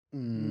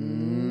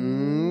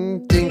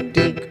Dink, dink,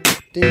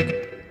 dink.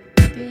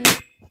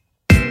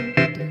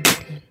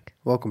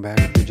 Welcome back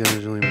to the Jen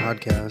and Julian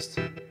podcast.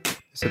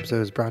 This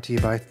episode is brought to you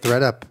by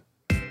ThreadUp,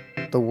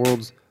 the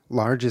world's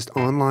largest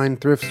online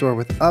thrift store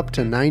with up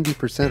to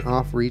 90%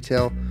 off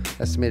retail.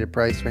 Estimated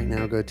price right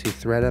now, go to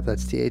ThreadUp,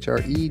 that's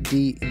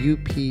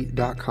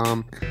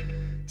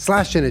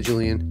ThreadUp.com/Jen and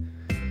Julian.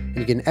 And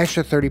you get an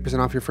extra 30%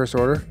 off your first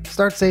order.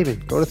 Start saving.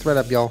 Go to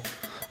ThreadUp, y'all.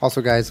 Also,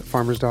 guys,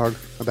 Farmer's Dog,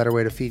 a better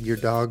way to feed your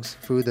dogs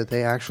food that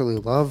they actually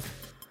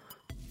love.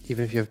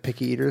 Even if you have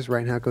picky eaters,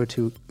 right now go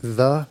to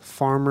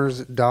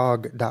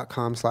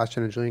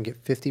thefarmersdog.com/Jen and Julian. Get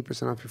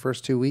 50% off your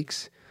first 2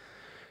 weeks.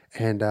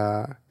 And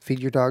feed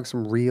your dog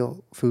some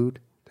real food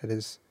that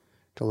is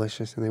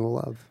delicious and they will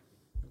love.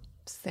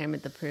 Sam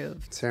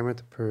approved. Sam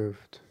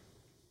approved.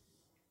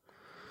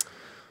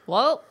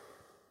 Well,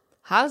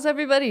 how's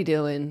everybody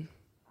doing?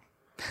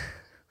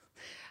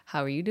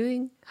 How are you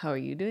doing? How are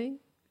you doing?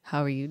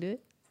 How are you doing?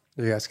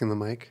 Are you asking the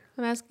mic?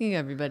 I'm asking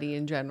everybody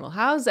in general.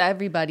 How's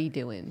everybody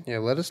doing? Yeah,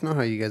 let us know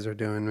how you guys are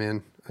doing,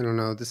 man. I don't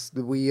know.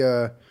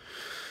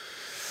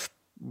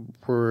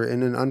 We're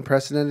in an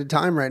unprecedented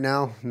time right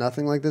now.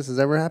 Nothing like this has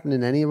ever happened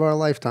in any of our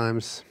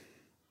lifetimes.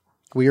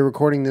 We are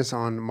recording this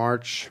on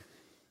March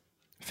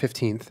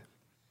 15th,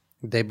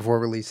 the day before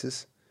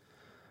releases.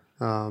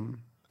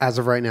 As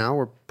of right now,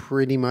 we're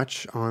pretty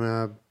much on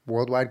a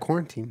worldwide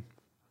quarantine.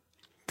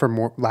 For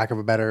more lack of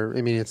a better,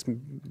 I mean, it's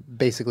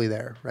basically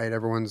there, right?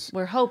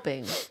 We're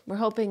hoping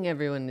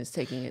everyone is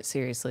taking it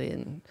seriously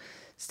and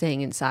staying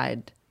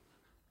inside.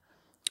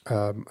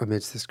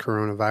 Amidst this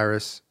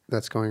coronavirus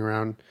that's going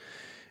around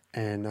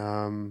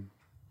and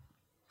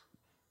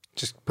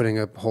just putting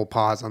a whole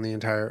pause on the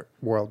entire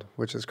world,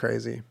 which is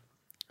crazy.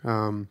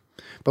 But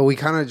we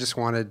kind of just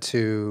wanted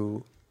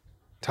to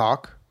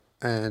talk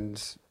and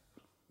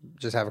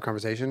just have a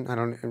conversation. I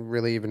don't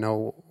really even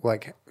know,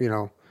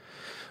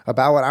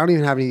 about what I don't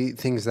even have any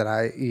things that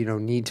I,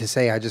 need to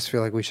say. I just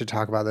feel like we should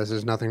talk about this.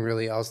 There's nothing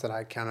really else that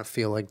I kind of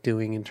feel like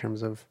doing in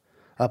terms of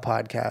a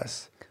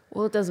podcast.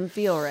 Well, it doesn't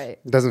feel right.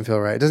 It doesn't feel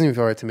right. It doesn't even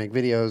feel right to make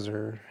videos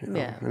or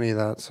any of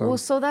that. So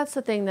that's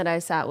the thing that I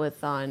sat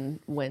with on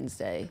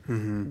Wednesday,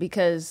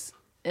 because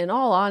in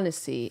all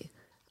honesty,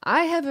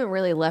 I haven't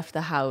really left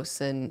the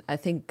house in, I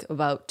think,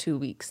 about 2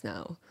 weeks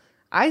now.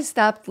 I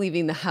stopped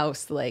leaving the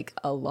house like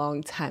a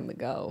long time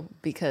ago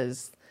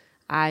because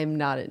I'm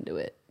not into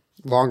it.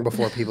 Long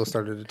before people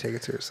started to take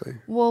it seriously.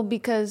 Well,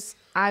 because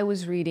I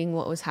was reading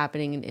what was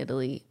happening in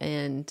Italy,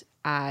 and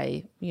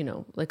I,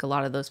 like a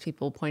lot of those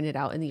people pointed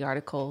out in the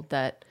article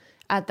that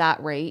at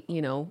that rate,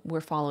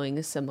 we're following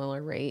a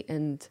similar rate.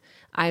 And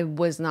I'm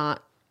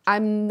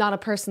not a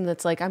person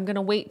that's like, I'm going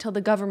to wait till the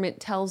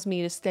government tells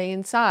me to stay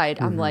inside.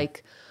 I'm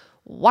like,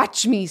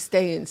 watch me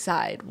stay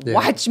inside. Yeah.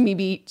 Watch me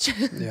beach.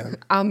 Yeah.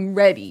 I'm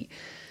ready.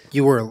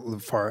 You were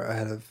far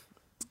ahead of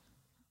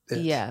it.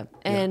 Yeah.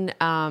 And,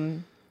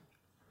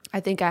 I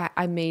think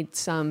I made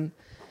some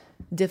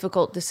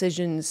difficult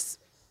decisions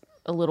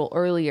a little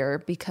earlier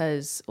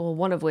because,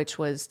 one of which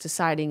was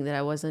deciding that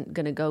I wasn't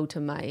going to go to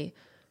my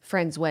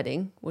friend's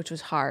wedding, which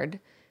was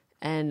hard.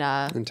 And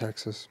in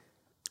Texas.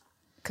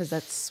 Because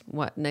that's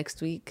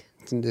next week?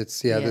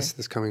 It's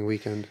this coming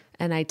weekend.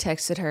 And I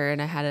texted her and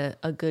I had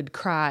a good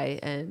cry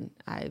and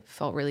I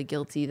felt really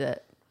guilty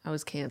that I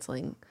was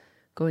canceling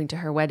going to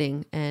her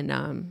wedding.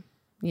 And,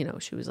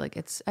 she was like,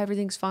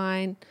 everything's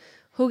fine.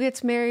 Who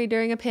gets married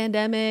during a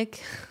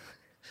pandemic?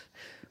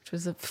 Which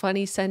was a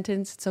funny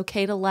sentence. It's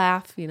okay to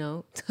laugh,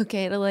 It's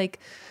okay to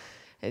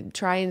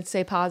try and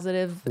stay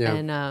positive. Yeah.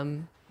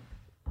 And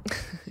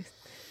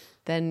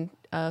then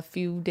a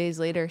few days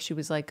later, she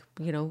was like,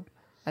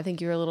 I think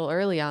you're a little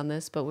early on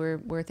this, but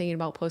we're thinking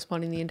about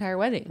postponing the entire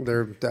wedding.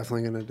 They're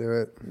definitely going to do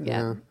it.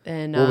 Yeah.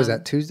 And what was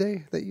that,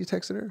 Tuesday that you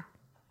texted her?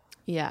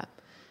 Yeah.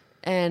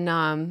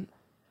 And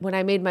when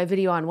I made my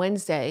video on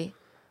Wednesday,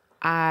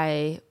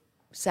 I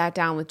sat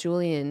down with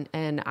Julian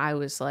and I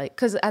was like,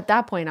 because at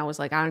that point I was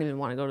like, I don't even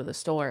want to go to the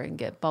store and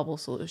get bubble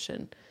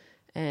solution.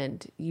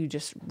 And you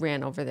just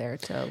ran over there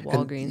to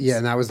Walgreens.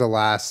 And that was the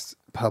last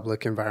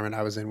public environment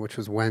I was in, which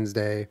was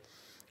Wednesday.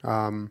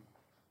 I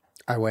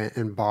went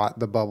and bought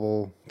the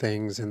bubble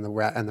things and the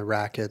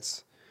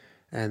rackets,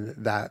 and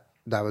that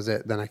was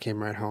it. Then I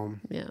came right home.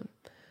 Yeah.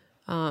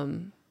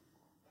 And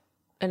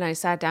I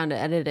sat down to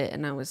edit it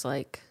and I was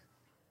like,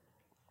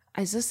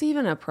 is this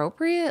even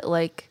appropriate?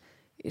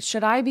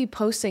 Should I be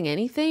posting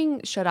anything?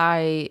 Should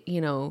I,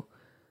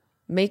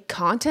 make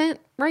content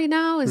right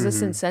now? Is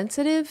this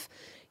insensitive?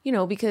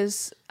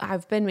 Because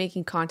I've been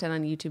making content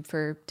on YouTube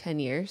for 10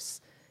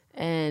 years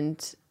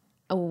and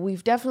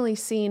we've definitely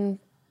seen,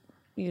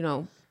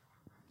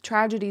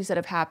 tragedies that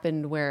have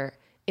happened where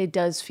it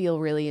does feel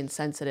really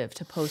insensitive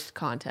to post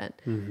content.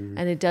 And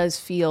it does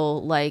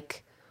feel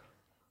like,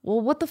 well,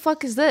 what the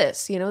fuck is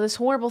this? This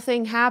horrible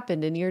thing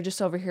happened and you're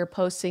just over here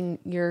posting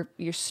your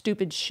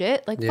stupid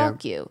shit.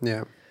 Fuck you.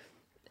 Yeah.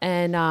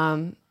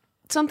 And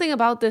something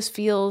about this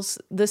feels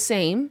the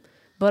same,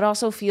 but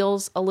also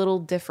feels a little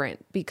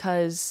different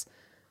because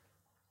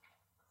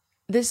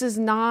this is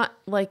not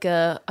like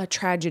a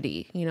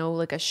tragedy, you know,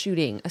 like a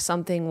shooting,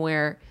 something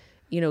where,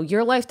 you know,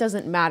 your life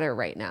doesn't matter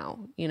right now,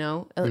 you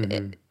know.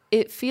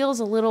 It feels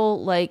a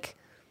little like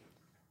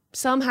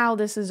somehow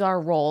this is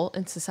our role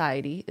in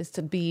society, is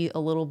to be a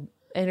little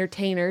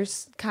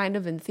entertainers, kind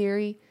of, in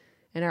theory,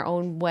 in our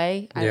own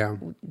way. Yeah.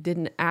 I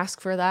didn't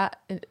ask for that.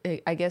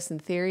 I guess in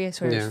theory, I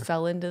sort of Yeah.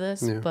 fell into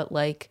this, Yeah. but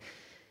like,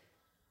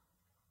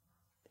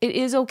 it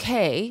is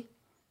okay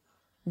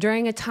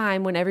during a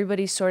time when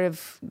everybody's sort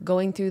of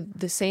going through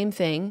the same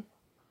thing.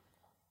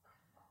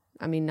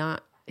 I mean,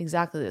 not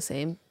exactly the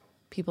same.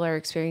 People are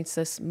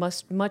experiencing this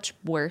much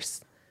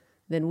worse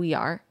than we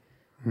are.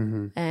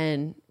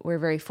 And we're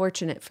very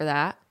fortunate for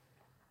that.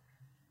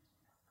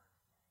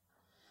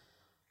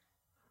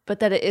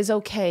 But that it is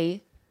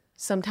okay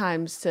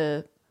sometimes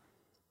to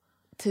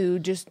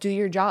just do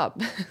your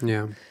job.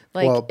 Yeah.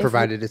 Like, well, if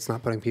provided it's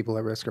not putting people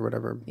at risk or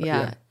whatever. But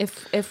Yeah.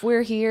 If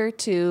we're here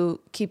to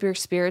keep your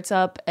spirits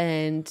up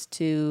and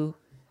to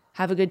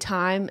have a good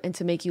time and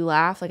to make you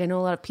laugh, like I know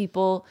a lot of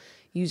people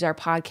use our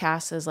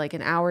podcast as like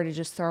an hour to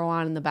just throw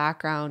on in the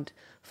background,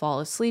 fall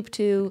asleep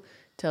to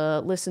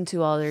listen to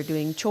while they're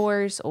doing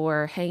chores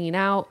or hanging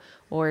out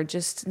or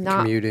just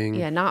not Commuting.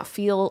 Yeah, not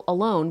feel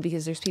alone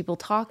because there's people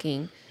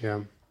talking.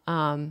 Yeah.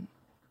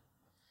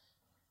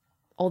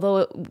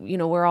 Although, you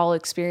know, we're all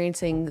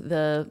experiencing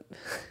the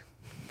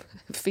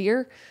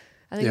fear,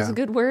 I think is Yeah. a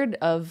good word,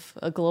 of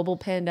a global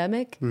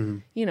pandemic.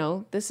 You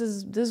know, this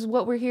is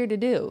what we're here to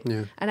do.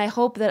 Yeah. And I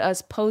hope that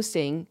us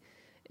posting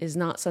is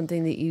not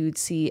something that you'd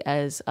see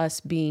as us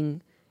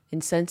being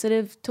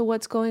insensitive to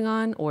what's going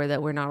on, or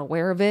that we're not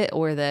aware of it,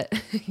 or that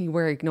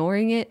we're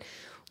ignoring it.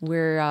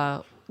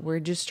 We're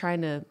just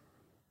trying to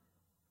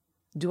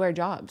do our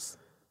jobs.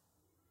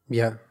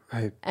 Yeah.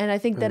 And I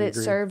think that it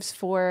agree. serves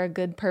for a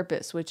good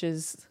purpose, which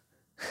is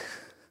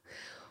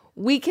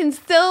we can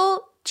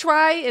still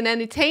try and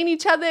entertain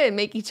each other and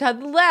make each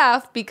other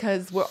laugh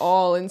because we're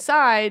all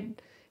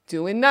inside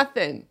doing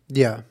nothing.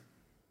 Yeah.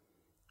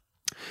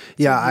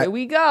 Yeah. Here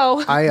we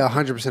go. I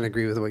 100%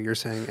 agree with what you're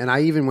saying. And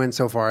I even went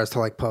so far as to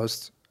like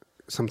post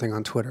something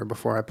on Twitter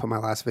before I put my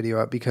last video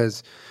up,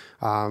 because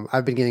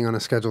I've been getting on a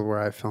schedule where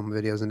I film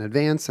videos in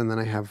advance, and then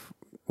I have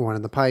one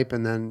in the pipe,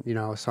 and then, you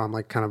know, so I'm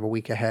like kind of a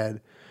week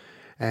ahead.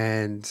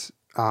 And,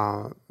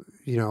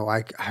 you know,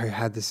 I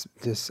had this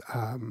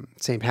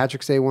St.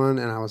 Patrick's Day one,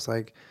 and I was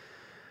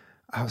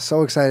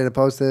so excited to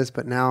post this,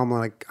 but now I'm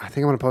like, I think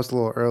I'm going to post a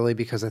little early,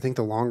 because I think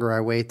the longer I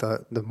wait,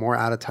 the more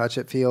out of touch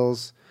it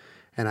feels.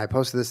 And I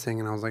posted this thing,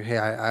 and I was like, hey,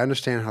 I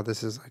understand how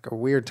this is like a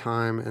weird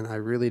time, and I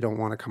really don't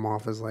want to come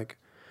off as like,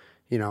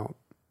 you know,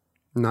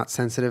 not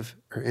sensitive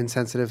or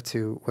insensitive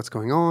to what's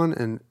going on,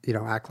 and, you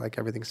know, act like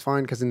everything's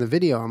fine. Because in the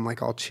video, I'm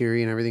like all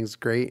cheery and everything's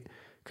great,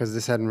 because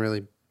this hadn't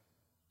really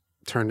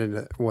turned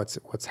into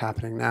what's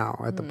happening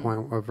now at the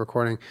point of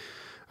recording.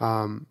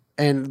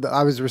 And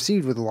I was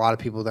received with a lot of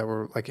people that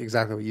were like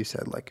exactly what you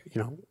said. Like,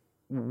 you know,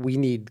 we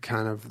need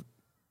kind of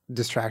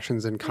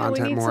distractions and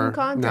content need more some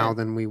content. now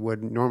than we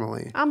would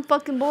normally. I'm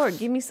fucking bored.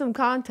 Give me some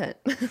content.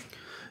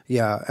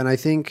 Yeah. And I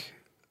think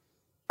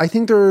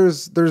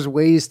there's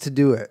ways to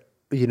do it.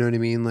 You know what I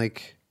mean?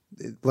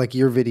 Like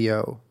your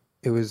video,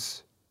 it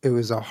was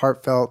a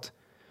heartfelt,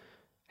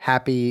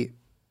 happy,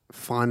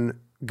 fun,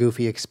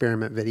 goofy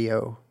experiment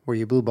video where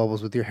you blew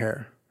bubbles with your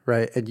hair,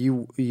 right? And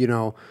you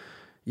know,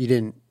 you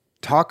didn't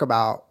talk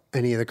about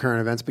any of the current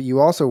events, but you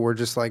also were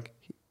just like,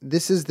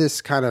 this is this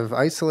kind of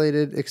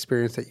isolated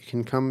experience that you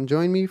can come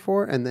join me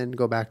for, and then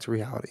go back to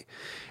reality.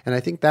 And I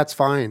think that's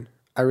fine.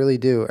 I really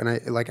do. And I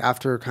like,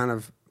 after kind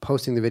of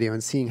posting the video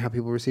and seeing how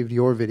people received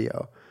your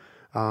video.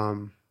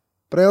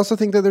 But I also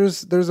think that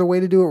there's a way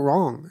to do it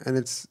wrong,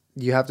 and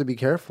you have to be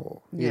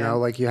careful, you know,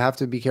 like you have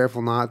to be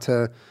careful not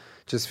to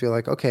just feel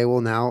like, okay, well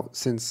now,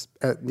 since,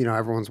 you know,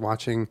 everyone's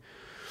watching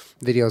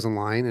videos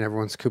online and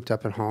everyone's cooped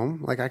up at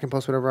home, like I can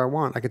post whatever I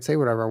want. I could say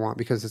whatever I want,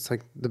 because it's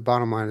like the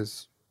bottom line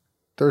is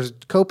there's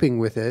coping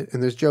with it,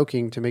 and there's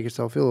joking to make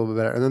yourself feel a little bit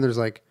better. And then there's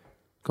like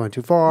going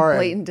too far.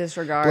 Blatant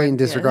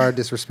disregard.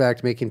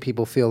 Disrespect, making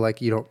people feel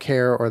like you don't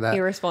care, or that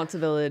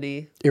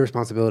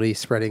Irresponsibility,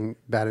 spreading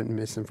bad and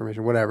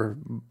misinformation, whatever.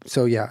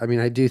 So yeah, I mean,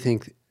 I do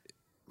think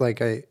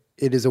like it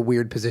is a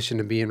weird position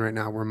to be in right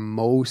now, where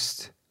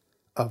most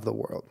of the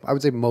world, I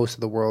would say most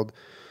of the world,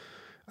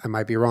 I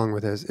might be wrong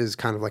with this, is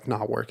kind of like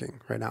not working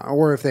right now.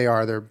 Or if they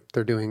are,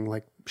 they're doing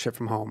like shit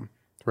from home,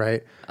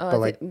 right? But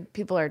like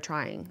people are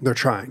trying. they're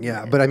trying,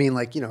 yeah. But I mean,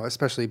 like, you know,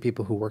 especially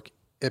people who work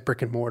at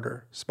brick and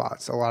mortar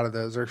spots, a lot of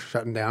those are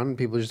shutting down, and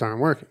people just aren't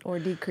working. Or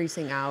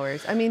decreasing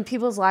hours. I mean,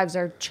 people's lives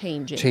are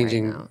changing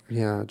right now.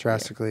 Yeah,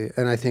 drastically.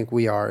 And I think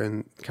we are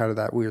in kind of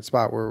that weird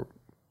spot where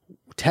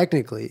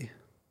technically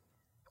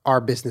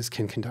our business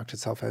can conduct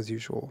itself as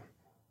usual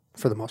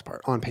for the most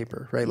part, on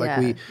paper, right?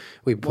 Like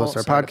we post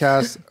our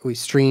podcasts, we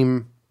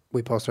stream,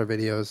 we post our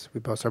videos, we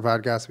post our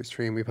podcasts, we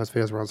stream, we post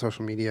videos, we're on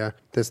social media,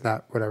 this,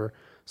 that, whatever.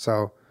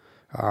 So,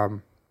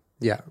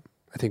 yeah,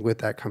 I think with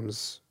that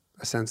comes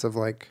a sense of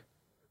like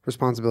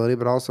responsibility,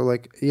 but also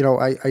like,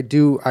 I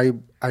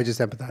just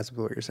empathize with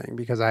what you're saying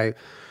because I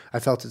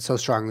felt it so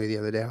strongly the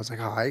other day. I was like,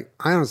 oh, I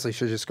honestly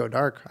should just go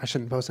dark. I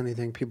shouldn't post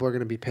anything. People are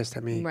going to be pissed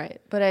at me.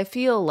 Right. But I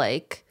feel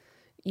like,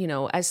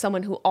 as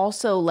someone who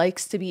also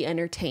likes to be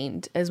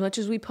entertained, as much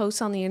as we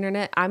post on the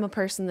internet, I'm a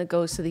person that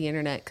goes to the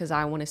internet because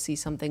I want to see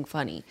something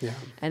funny. Yeah.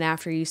 And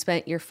after you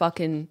spent your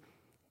fucking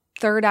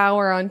third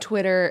hour on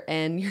Twitter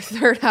and your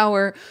third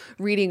hour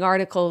reading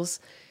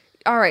articles,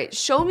 all right,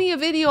 show me a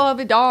video of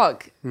a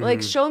dog.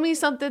 Like, show me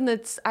something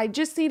I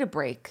just need a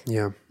break.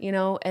 Yeah.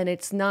 And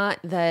it's not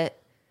that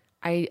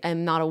I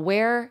am not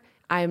aware.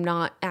 I am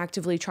not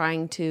actively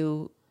trying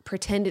to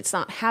pretend it's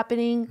not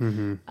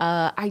happening.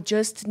 I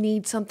just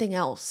need something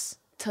else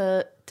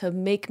to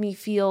make me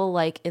feel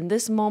like in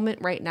this moment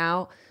right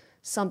now,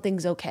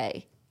 something's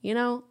okay,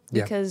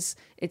 because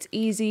it's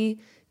easy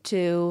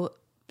to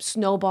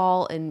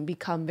snowball and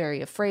become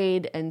very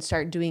afraid and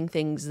start doing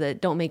things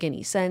that don't make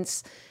any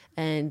sense.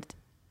 And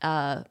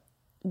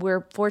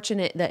we're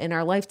fortunate that in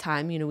our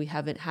lifetime, we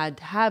haven't had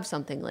to have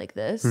something like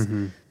this.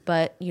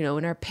 But,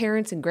 in our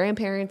parents and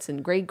grandparents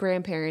and great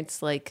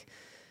grandparents, like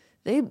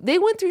they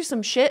went through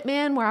some shit,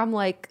 man, where I'm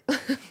like,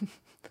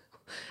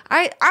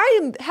 I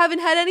haven't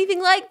had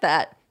anything like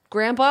that.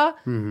 Grandpa,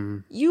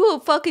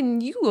 you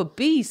a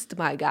beast,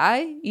 my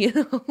guy,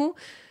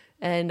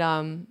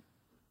 and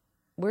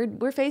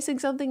we're facing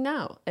something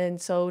now.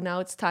 And so now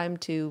it's time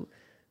to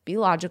be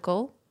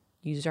logical,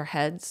 use our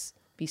heads,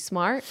 be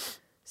smart,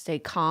 stay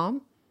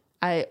calm.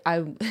 I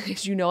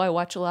as you know, I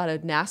watch a lot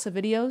of NASA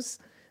videos,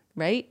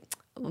 right?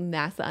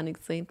 NASA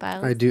Unexplained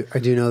Files. I do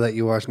know that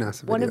you watch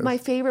NASA videos. One of my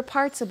favorite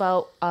parts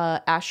about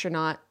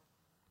astronaut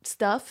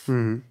stuff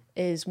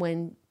is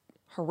when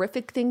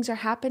horrific things are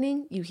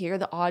happening, you hear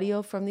the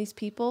audio from these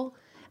people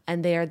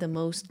and they are the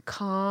most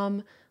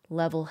calm,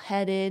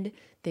 level-headed.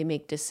 They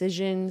make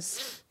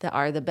decisions that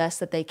are the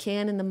best that they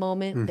can in the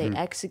moment. They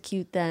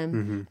execute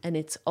them, and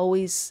it's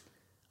always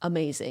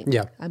amazing.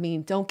 Yeah. I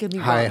mean, don't get me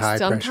wrong. High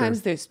Sometimes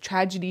pressure. there's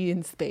tragedy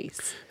in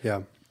space.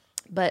 Yeah.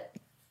 But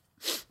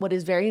what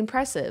is very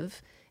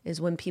impressive is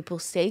when people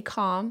stay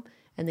calm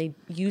and they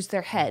use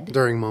their head.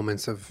 During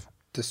moments of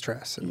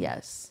distress.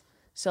 Yes.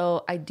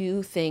 So I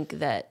do think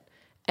that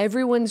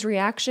everyone's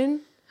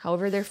reaction,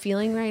 however they're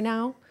feeling right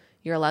now,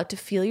 you're allowed to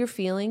feel your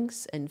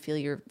feelings and feel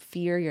your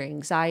fear, your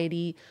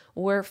anxiety,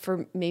 or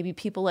for maybe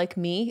people like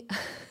me,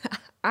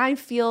 I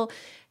feel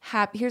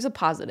happy. Here's a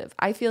positive.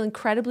 I feel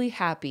incredibly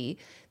happy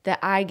that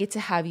I get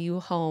to have you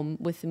home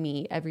with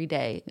me every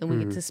day and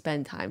we get to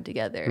spend time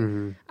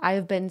together. I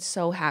have been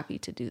so happy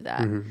to do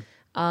that.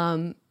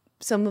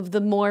 Some of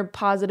the more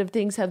positive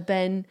things have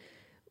been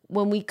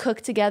when we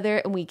cook together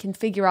and we can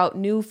figure out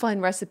new fun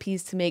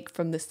recipes to make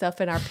from the stuff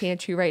in our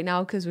pantry right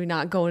now because we're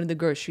not going to the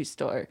grocery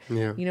store.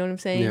 Yeah. You know what I'm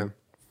saying? Yeah.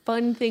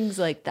 Fun things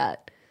like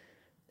that.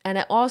 And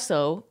I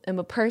also am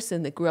a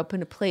person that grew up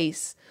in a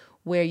place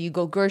where you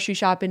go grocery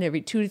shopping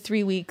every 2 to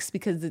 3 weeks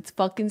because it's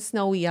fucking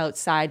snowy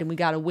outside and we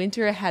got a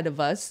winter ahead of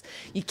us.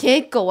 You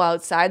can't go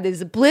outside.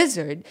 There's a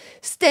blizzard.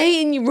 Stay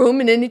in your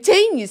room and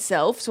entertain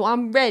yourself. So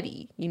I'm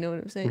ready. You know what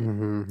I'm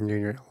saying? You're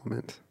in your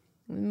element.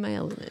 I'm in my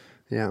element.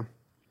 Yeah.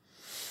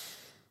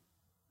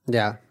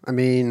 Yeah. I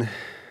mean,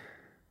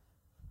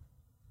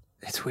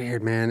 it's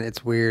weird, man.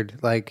 It's weird.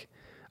 Like,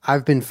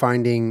 I've been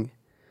finding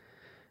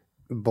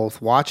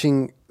both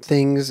watching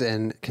things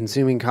and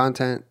consuming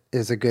content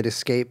is a good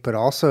escape, but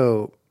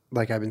also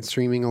like I've been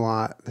streaming a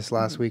lot this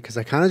last week because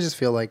I kind of just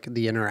feel like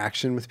the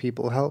interaction with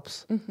people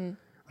helps.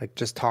 Like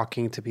just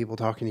talking to people,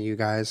 talking to you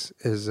guys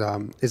is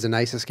a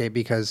nice escape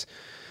because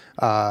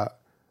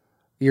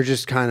you're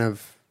just kind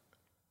of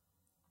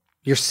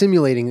you're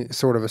simulating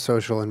sort of a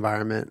social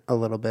environment a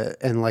little bit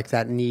and like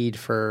that need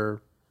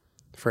for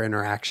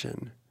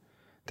interaction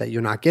that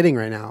you're not getting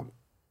right now.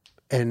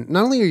 And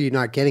not only are you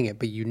not getting it,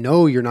 but you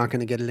know you're not going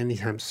to get it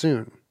anytime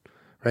soon,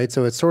 right?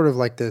 So it's sort of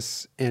like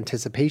this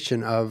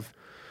anticipation of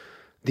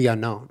the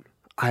unknown.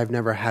 I've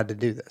never had to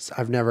do this.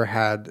 I've never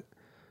had,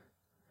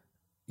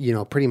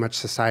 pretty much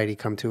society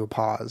come to a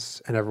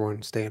pause and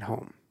everyone stay at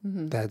home.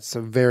 That's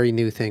a very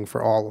new thing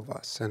for all of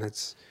us. And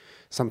it's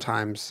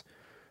sometimes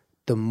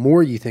the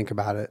more you think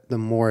about it, the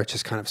more it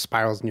just kind of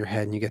spirals in your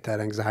head and you get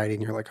that anxiety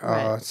and you're like,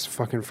 oh, It's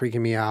fucking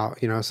freaking me out,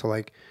 So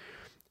like,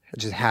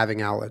 just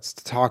having outlets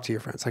to talk to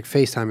your friends. Like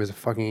FaceTime is a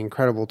fucking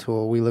incredible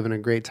tool. We live in a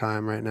great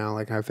time right now.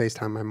 Like I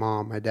FaceTime my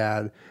mom, my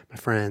dad, my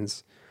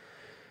friends.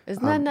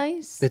 Isn't that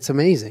nice? It's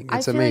amazing.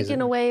 I feel like in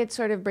a way it's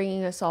sort of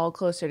bringing us all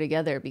closer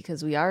together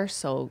because we are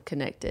so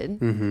connected.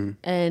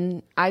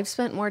 And I've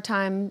spent more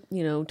time,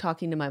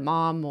 talking to my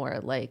mom or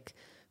like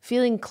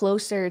feeling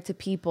closer to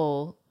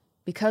people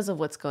because of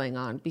what's going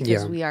on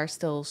because we are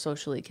still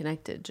socially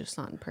connected, just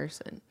not in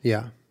person.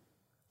 Yeah.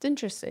 It's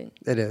interesting.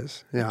 It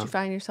is. Yeah. Did you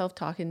find yourself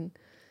talking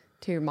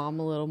to your mom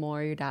a little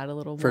more, your dad a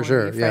little more, For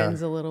sure, your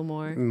friends a little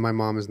more? My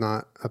mom is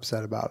not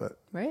upset about it.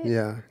 Right?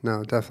 Yeah.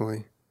 No,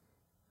 definitely.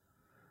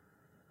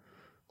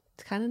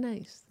 It's kind of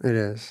nice. It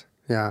is.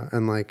 Yeah.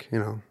 And like,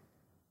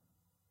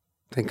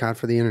 thank God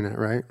for the internet,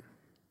 right?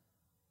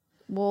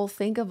 Well,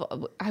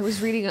 I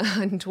was reading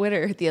on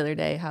Twitter the other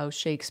day how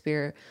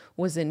Shakespeare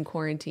was in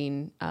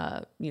quarantine,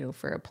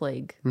 for a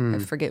plague. I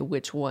forget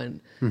which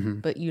one,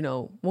 but,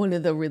 one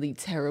of the really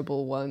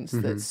terrible ones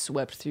that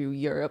swept through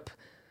Europe.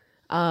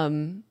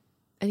 And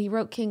he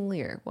wrote King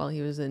Lear while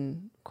he was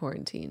in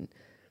quarantine.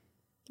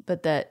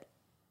 But that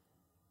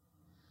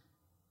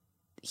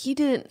he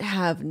didn't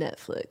have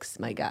Netflix,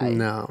 my guy.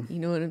 No. You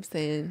know what I'm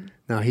saying?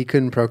 No, he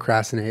couldn't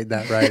procrastinate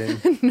that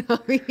writing. No,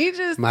 he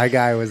just... My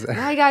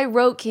guy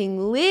wrote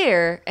King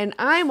Lear, and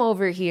I'm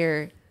over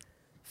here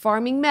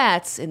farming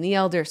mats in the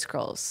Elder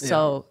Scrolls.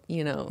 So,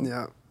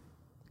 Yeah.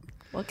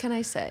 What can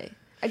I say?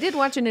 I did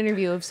watch an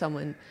interview of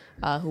someone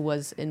who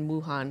was in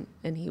Wuhan,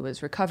 and he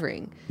was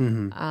recovering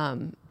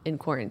in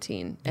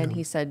quarantine. And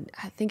he said,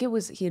 I think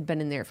he had been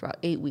in there for about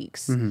 8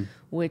 weeks,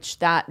 which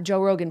that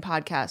Joe Rogan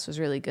podcast was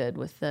really good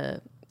with the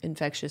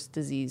infectious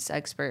disease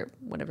expert,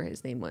 whatever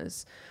his name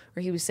was,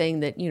 where he was saying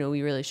that,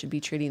 we really should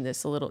be treating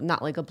this a little,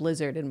 not like a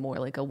blizzard and more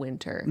like a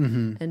winter,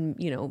 and,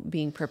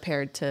 being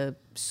prepared to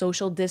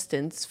social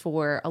distance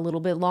for a little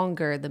bit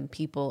longer than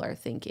people are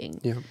thinking.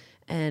 Yeah.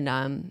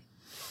 And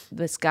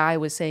this guy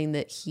was saying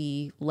that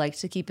he liked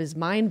to keep his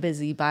mind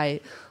busy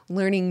by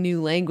learning new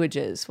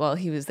languages while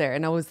he was there.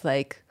 And I was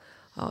like,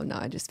 oh no,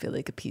 I just feel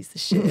like a piece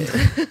of shit.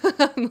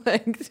 I'm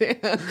like,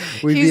 damn.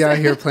 We'd be out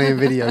here playing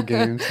video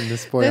games and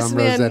this boy on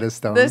Rosetta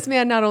Stone. This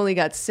man not only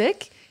got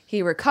sick,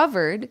 he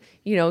recovered.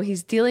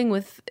 He's dealing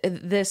with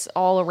this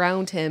all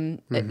around him.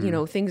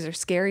 Things are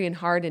scary and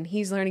hard, and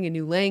he's learning a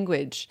new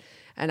language.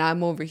 And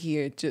I'm over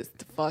here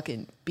just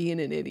fucking being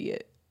an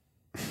idiot.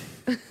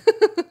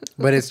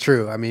 But it's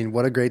true. I mean,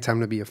 what a great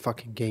time to be a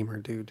fucking gamer,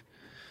 dude.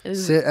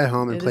 Sit at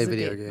home and play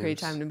video games. Great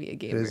time to be a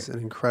gamer. It is an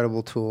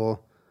incredible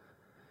tool.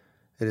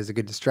 It is a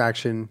good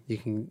distraction. You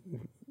can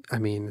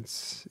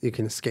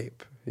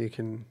escape. You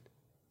can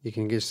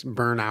just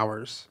burn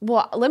hours.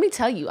 Well, let me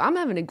tell you, I'm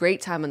having a great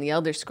time on the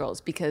Elder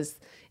Scrolls because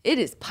it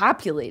is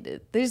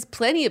populated. There's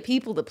plenty of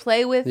people to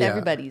play with. Yeah.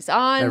 Everybody's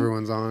on.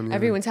 Everyone's on. Yeah.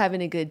 Everyone's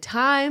having a good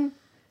time.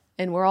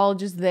 And we're all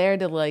just there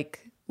to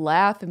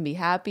laugh and be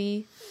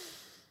happy.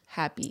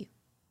 Happy.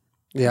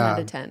 10 out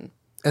of 10.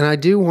 And I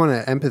do want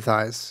to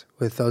empathize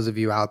with those of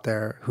you out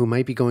there who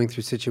might be going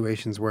through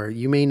situations where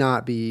you may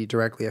not be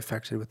directly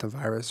affected with the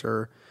virus,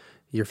 or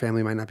your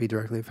family might not be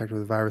directly affected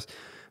with the virus,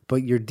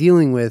 but you're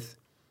dealing with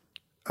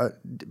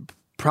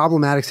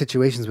problematic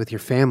situations with your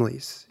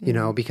families,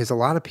 because a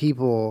lot of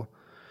people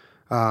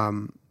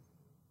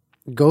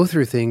go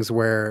through things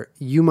where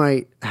you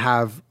might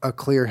have a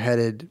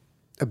clear-headed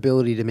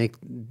ability to make,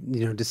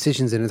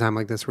 decisions in a time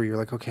like this where you're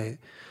like, okay,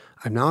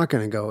 I'm not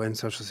going to go in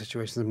social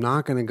situations. I'm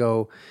not going to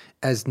go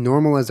as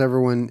normal as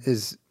everyone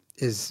is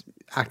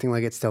acting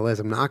like it still is.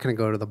 I'm not going to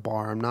go to the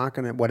bar. I'm not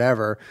going to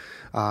whatever.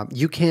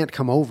 You can't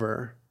come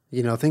over,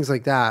 things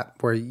like that,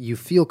 where you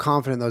feel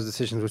confident in those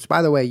decisions, which,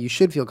 by the way, you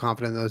should feel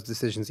confident in those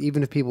decisions.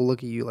 Even if people look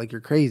at you like you're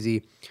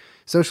crazy,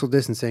 social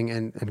distancing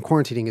and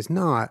quarantining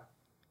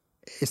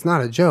it's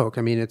not a joke.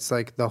 I mean, it's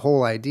like the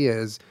whole idea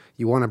is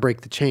you want to break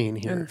the chain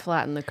here. And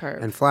flatten the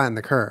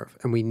curve.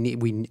 And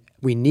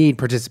we need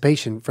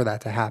participation for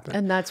that to happen.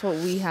 And that's what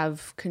we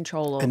have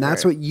control over. And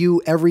that's what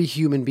every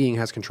human being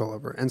has control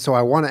over. And so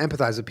I want to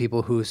empathize with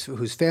people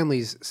whose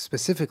families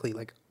specifically,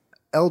 like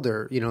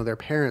elder, their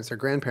parents, their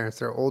grandparents,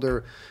 their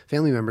older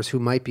family members who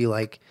might be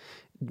like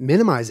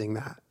minimizing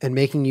that and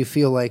making you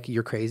feel like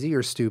you're crazy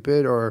or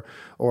stupid or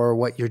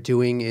what you're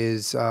doing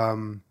is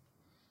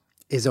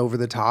over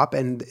the top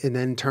and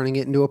then turning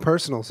it into a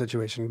personal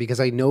situation. Because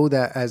I know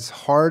that as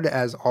hard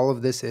as all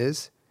of this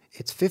is,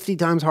 it's 50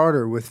 times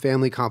harder with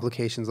family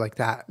complications like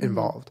that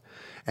involved.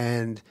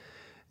 And,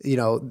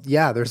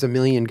 there's a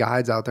million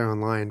guides out there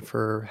online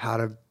for how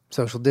to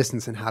social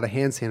distance and how to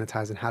hand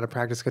sanitize and how to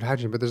practice good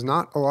hygiene. But there's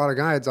not a lot of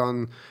guides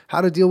on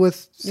how to deal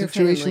with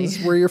situations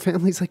where your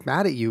family's like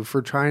mad at you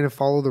for trying to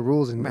follow the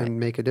rules and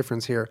make a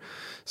difference here.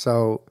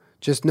 So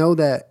just know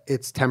that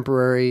it's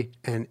temporary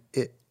and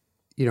it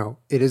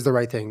is the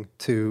right thing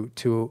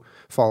to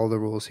follow the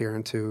rules here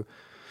and to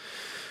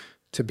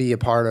be a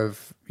part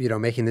of,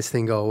 making this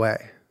thing go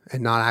away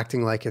and not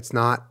acting like it's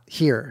not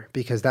here,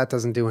 because that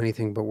doesn't do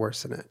anything but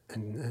worsen it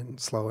and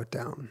slow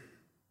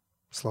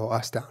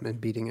us down in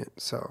beating it.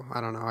 So I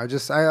don't know.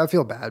 I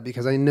feel bad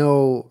because I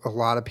know a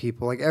lot of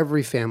people, like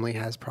every family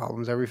has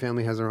problems. Every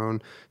family has their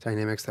own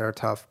dynamics that are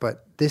tough,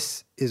 but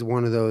this is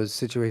one of those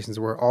situations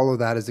where all of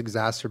that is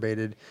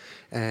exacerbated.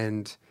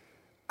 And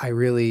I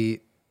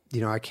really,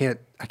 I can't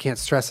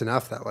stress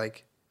enough that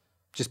like,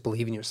 just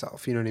believe in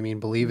yourself. You know what I mean?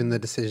 Believe in the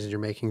decisions you're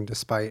making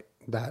despite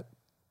that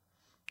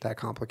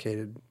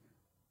complicated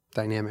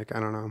dynamic. I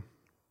don't know.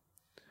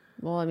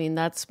 Well, I mean,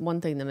 that's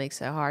one thing that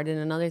makes it hard. And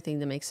another thing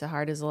that makes it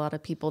hard is a lot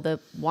of people that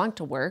want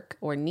to work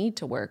or need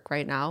to work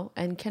right now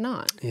and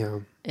cannot. Yeah.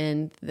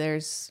 And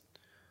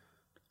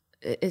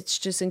it's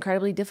just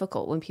incredibly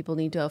difficult when people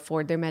need to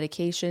afford their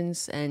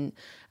medications. And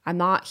I'm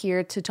not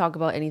here to talk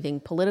about anything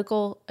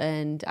political,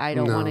 and I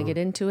don't want to get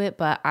into it,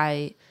 but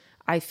I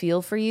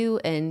feel for you.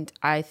 And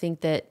I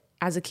think that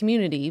as a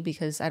community,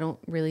 because I don't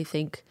really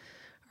think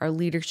our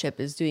leadership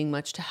is doing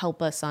much to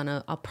help us on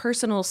a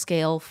personal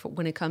scale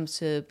when it comes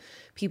to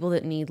people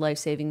that need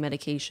life-saving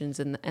medications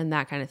and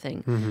that kind of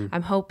thing.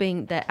 I'm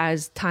hoping that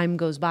as time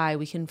goes by,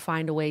 we can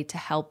find a way to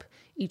help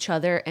each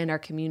other and our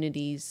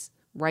communities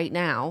right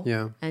now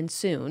and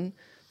soon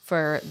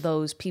for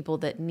those people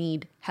that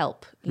need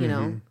help, you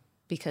know,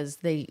 because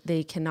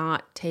they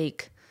cannot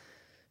take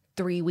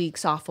 3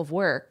 weeks off of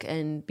work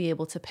and be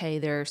able to pay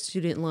their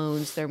student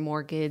loans, their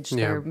mortgage,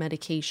 their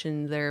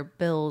medication, their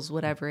bills,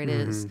 whatever it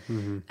is.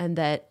 And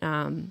that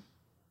some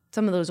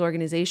of those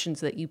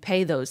organizations that you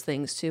pay those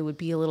things to would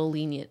be a little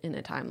lenient in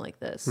a time like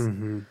this.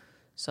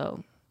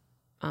 So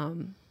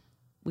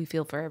we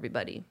feel for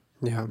everybody.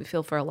 Yeah. We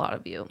feel for a lot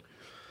of you.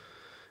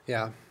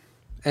 Yeah.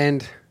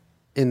 And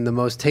in the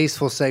most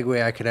tasteful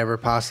segue I could ever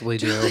possibly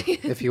do,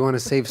 if you want to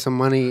save some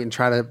money and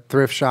try to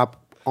thrift shop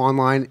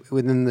online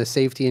within the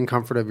safety and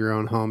comfort of your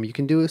own home, you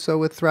can do so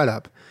with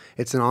ThredUp.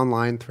 It's an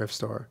online thrift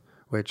store,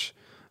 which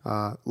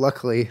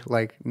luckily,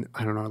 like,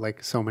 I don't know,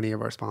 like so many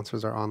of our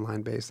sponsors are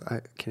online based. I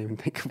can't even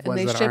think of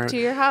ones that aren't. And they ship to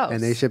your house.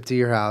 And they ship to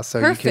your house. So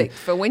perfect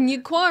for when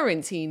you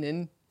quarantine.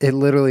 And it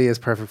literally is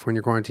perfect for when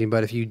you're quarantined.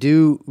 But if you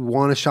do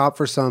want to shop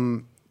for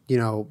some, you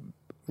know,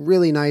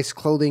 really nice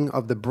clothing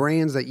of the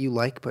brands that you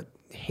like but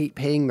hate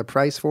paying the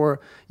price for,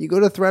 you go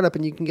to ThredUp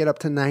and you can get up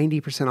to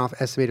 90% off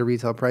estimated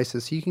retail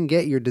prices. So you can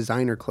get your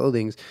designer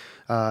clothing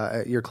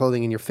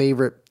and your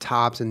favorite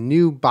tops and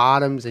new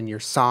bottoms and your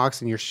socks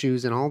and your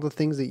shoes and all the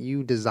things that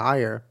you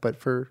desire, but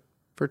for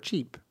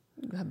cheap.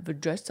 You have a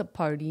dress-up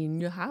party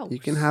in your house. You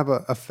can have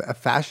a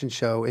fashion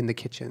show in the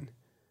kitchen,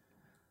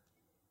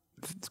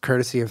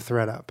 courtesy of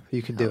ThredUp.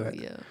 You can do it.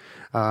 Yeah.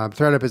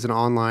 ThredUp is an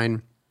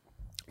online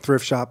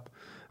thrift shop.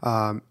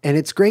 And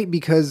it's great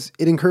because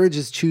it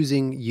encourages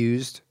choosing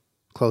used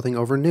clothing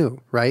over new,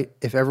 right?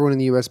 If everyone in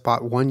the U.S.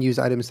 bought one used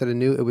item instead of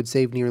new, it would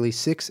save nearly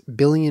 6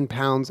 billion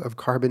pounds of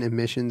carbon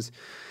emissions.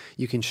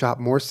 You can shop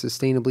more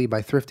sustainably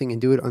by thrifting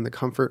and do it on the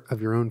comfort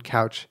of your own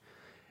couch.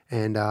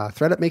 And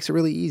ThredUp makes it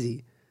really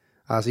easy.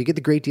 So you get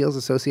the great deals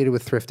associated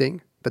with thrifting,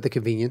 but the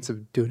convenience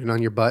of doing it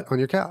on your butt on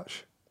your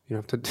couch. You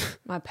don't have to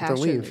My have to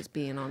passion leave. is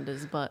being on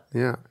this butt.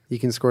 Yeah. You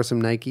can score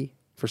some Nike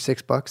for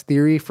 $6,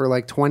 Theory for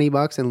like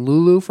 $20, and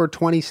Lulu for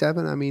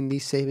 $27. I mean,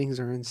 these savings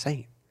are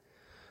insane.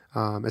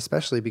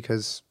 Especially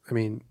because, I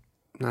mean,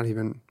 not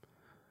even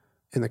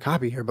in the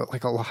copy here, but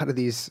like a lot of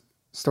these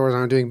stores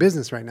aren't doing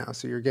business right now.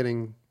 So you're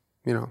getting,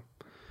 you know,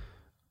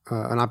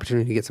 an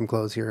opportunity to get some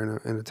clothes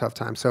here in a tough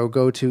time. So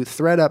go to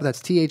ThredUp,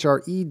 that's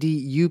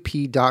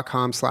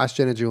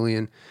ThredUp.com/Jenna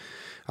Julian.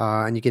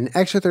 And you get an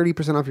extra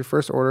 30% off your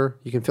first order.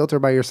 You can filter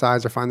by your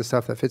size or find the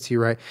stuff that fits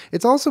you right.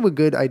 It's also a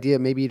good idea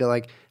maybe to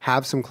like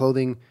have some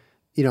clothing,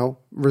 you know,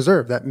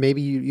 reserved, that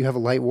maybe you have a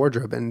light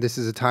wardrobe and this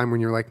is a time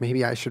when you're like,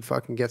 maybe I should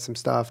fucking get some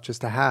stuff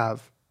just to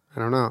have. I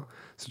don't know.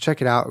 So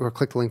check it out or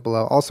click the link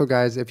below. Also,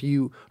 guys, if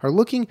you are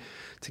looking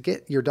to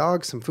get your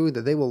dog some food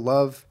that they will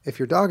love, if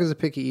your dog is a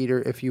picky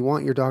eater, if you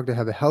want your dog to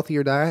have a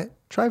healthier diet,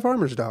 try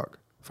Farmer's Dog.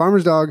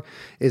 Farmer's Dog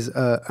is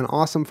an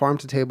awesome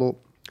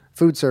farm-to-table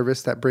food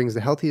service that brings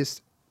the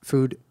healthiest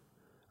food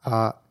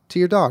to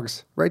your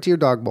dogs, right to your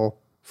dog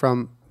bowl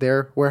from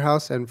their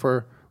warehouse and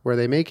for where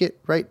they make it,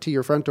 right to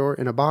your front door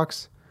in a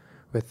box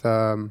with,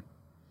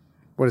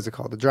 what is it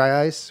called? The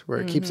dry ice, where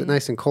it keeps it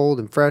nice and cold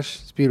and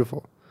fresh. It's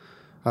beautiful.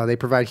 They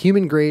provide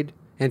human grade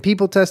and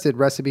people tested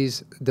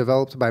recipes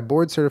developed by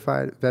board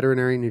certified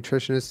veterinary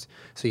nutritionists.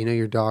 So you know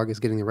your dog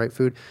is getting the right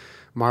food.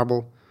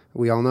 Marble.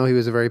 We all know he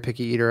was a very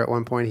picky eater. At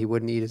one point, he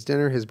wouldn't eat his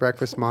dinner, his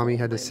breakfast. Mommy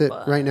had to sit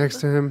right next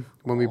to him.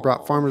 When we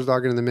brought Farmer's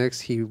Dog into the mix,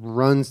 he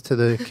runs to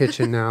the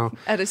kitchen now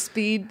At a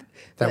speed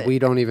that we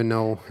don't even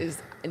know. is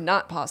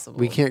not possible.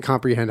 We can't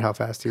comprehend how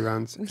fast he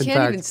runs. We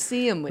can't even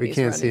see him when he's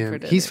running for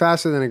dinner. He's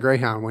faster than a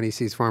greyhound when he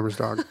sees Farmer's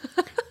Dog.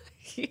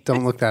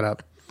 Don't look that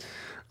up.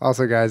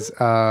 Also, guys,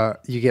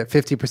 you get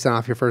 50%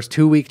 off your first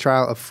 2-week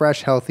trial of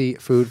fresh, healthy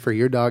food for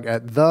your dog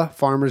at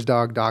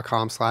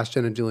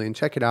thefarmersdog.com/Jenna Julian.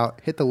 Check it out.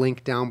 Hit the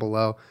link down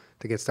below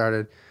to get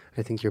started.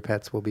 I think your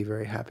pets will be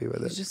very happy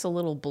with He's it. just a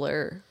little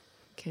blur.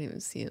 Can't even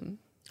see him.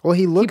 Well,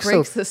 he looks He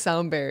breaks the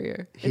sound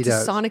barrier. It's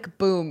does. a sonic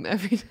boom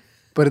every.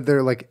 but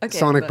they're like Okay,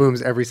 sonic I'm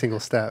booms every single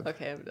step.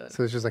 Okay, I'm done.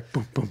 So it's just like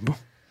boom, boom, boom.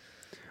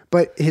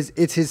 But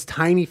it's his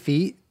tiny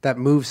feet that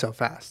move so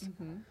fast.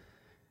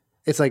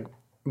 It's like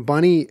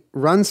Bunny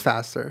runs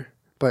faster,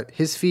 but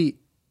his feet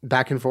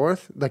back and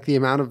forth, like the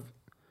amount of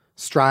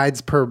strides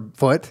per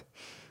foot,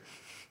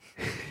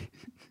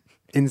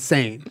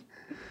 insane.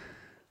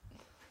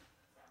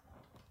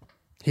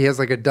 He has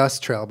like a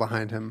dust trail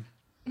behind him.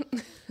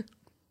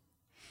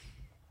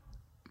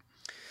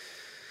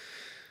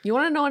 You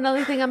want to know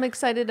another thing I'm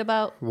excited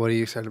about? What are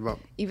you excited about?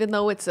 Even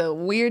though it's a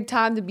weird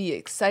time to be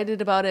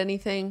excited about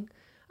anything,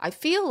 I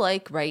feel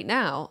like right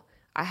now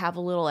I have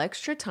a little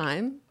extra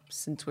time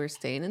since we're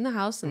staying in the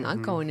house and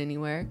not going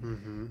anywhere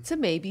to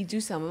maybe do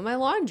some of my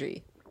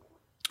laundry.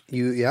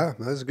 Yeah,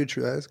 that's a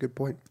good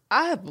point.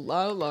 I have a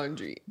lot of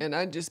laundry and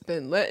I've just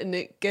been letting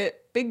it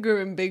get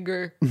bigger and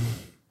bigger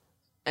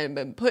and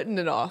been putting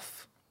it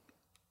off.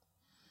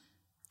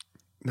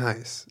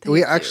 Nice. Thank We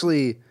you.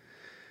 actually,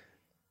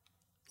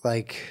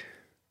 like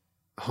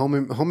home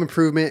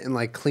improvement and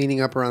like cleaning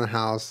up around the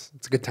house.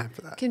 It's a good time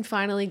for that. Can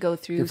finally go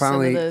through Can some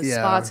of finally- the yeah.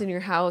 spots in your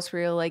house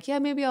where you're like, yeah,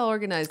 maybe I'll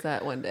organize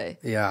that one day.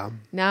 Yeah.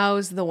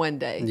 Now's the one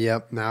day.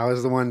 Yep. Now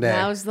is the one day.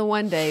 Now's the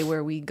one day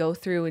where we go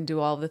through and do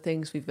all the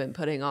things we've been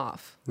putting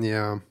off.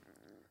 Yeah.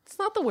 It's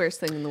not the worst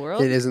thing in the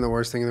world. It isn't the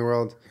worst thing in the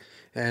world.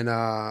 And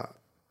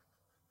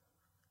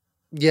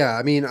yeah,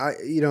 I mean,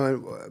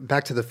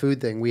 back to the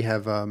food thing.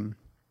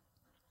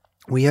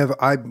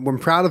 I'm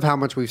proud of how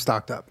much we've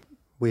stocked up.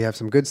 We have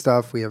some good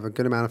stuff. We have a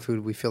good amount of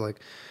food. We feel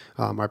like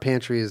our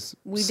pantry is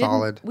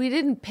solid. We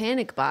didn't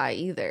panic buy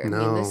either. I No.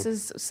 mean, this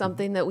is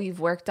something that we've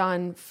worked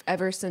on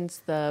ever since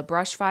the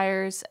brush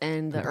fires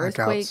and the Blackouts.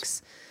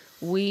 earthquakes.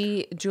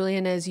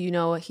 Julian, as you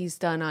know, he's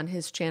done on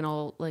his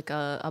channel like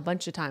a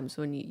bunch of times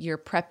when you're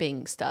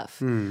prepping stuff.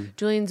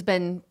 Julian's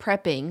been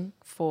prepping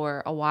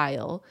for a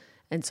while.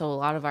 And so a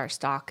lot of our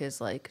stock is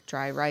like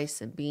dry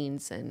rice and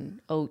beans and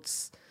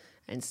oats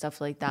and stuff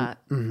like that.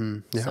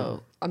 Yeah.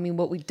 So, I mean,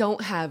 what we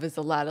don't have is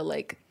a lot of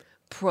like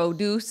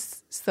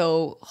produce.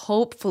 So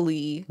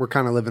hopefully We're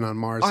kind of living on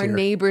Mars our here.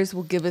 neighbors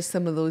will give us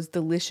some of those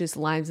delicious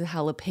limes and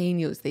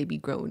jalapenos they be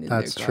growing in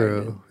That's their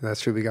garden. true.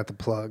 That's true. We got the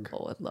plug.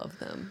 Oh, I love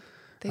them.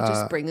 They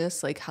just bring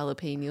us like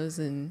jalapenos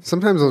and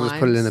Sometimes they'll just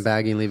put it in a limes.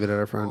 baggie and leave it at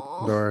our front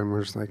door, and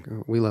we're just like,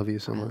 oh, we love you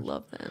so I much.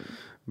 love them.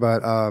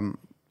 But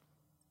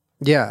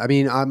yeah, I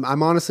mean,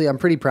 I'm honestly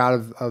pretty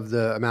proud of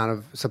the amount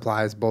of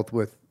supplies, both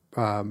with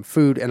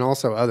food and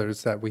also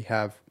others that we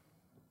have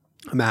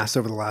amassed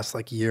over the last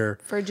like year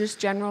For just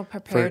general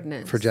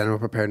preparedness. for general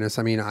preparedness.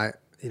 I mean, I'm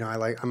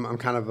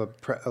kind of a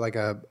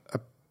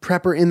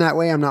prepper in that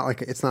way. I'm not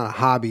like, it's not a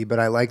hobby, but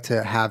I like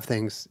to have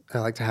things. I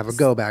like to have a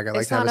go bag. I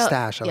like to have a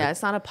stash.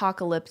 It's not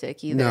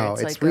apocalyptic either. No,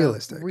 it's it's like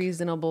realistic. A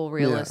reasonable,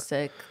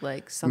 realistic,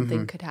 like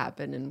something could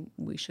happen and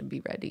we should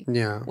be ready.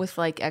 Yeah. With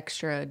like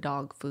extra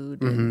dog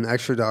food and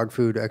Extra dog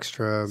food,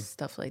 extra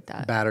stuff like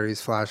that.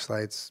 batteries,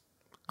 flashlights,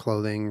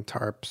 clothing,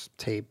 tarps,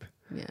 tape.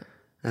 Yeah.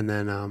 And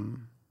then,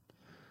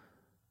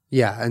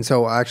 yeah. And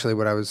so actually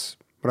what I was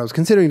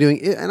considering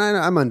doing, and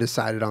I'm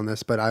undecided on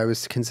this, but I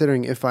was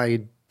considering if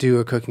I do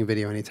a cooking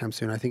video anytime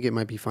soon, I think it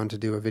might be fun to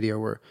do a video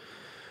where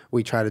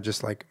we try to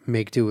just like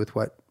make do with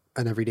what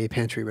an everyday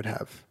pantry would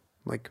have,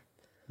 like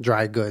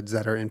dry goods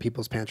that are in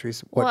people's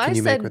pantries. What can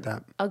you make with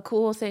that? A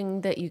cool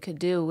thing that you could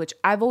do, which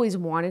I've always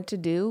wanted to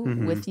do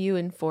with you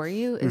and for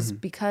you, is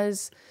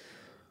because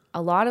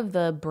a lot of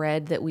the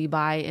bread that we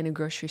buy in a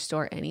grocery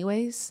store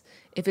anyways,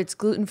 if it's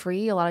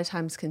gluten-free, a lot of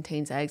times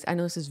contains eggs. I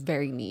know this is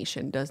very niche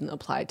and doesn't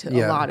apply to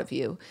a lot of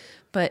you,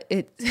 but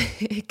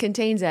it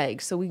contains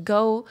eggs. So we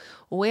go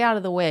way out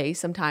of the way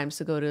sometimes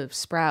to go to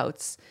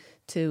Sprouts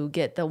to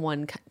get the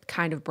one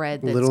kind of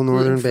bread that's Little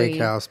Northern gluten-free,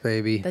 Bakehouse,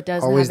 baby. that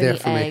doesn't Always have there any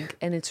for me. egg,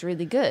 and it's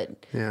really good.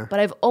 Yeah. But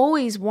I've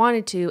always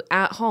wanted to,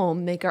 at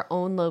home, make our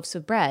own loaves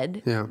of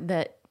bread Yeah.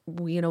 that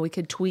we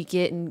could tweak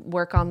it and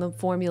work on the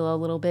formula a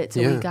little bit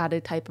till we got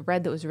a type of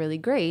bread that was really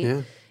great.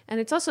 Yeah. And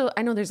it's also,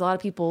 I know there's a lot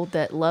of people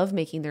that love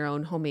making their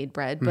own homemade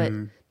bread, but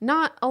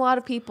not a lot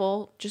of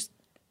people just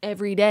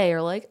every day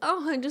are like,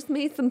 oh, I just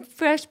made some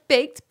fresh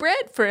baked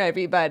bread for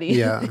everybody.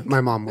 Yeah, my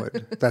mom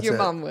would. That's Your it.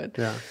 mom would.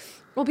 Yeah.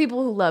 Well,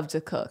 people who love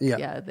to cook. Yeah.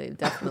 Yeah, they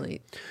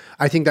definitely.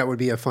 I think that would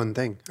be a fun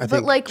thing. I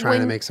think like trying to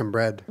when- make some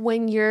bread.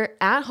 When you're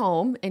at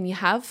home and you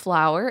have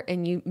flour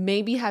and you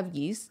maybe have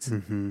yeast,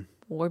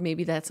 or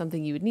maybe that's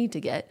something you would need to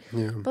get.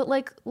 Yeah. But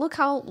like, look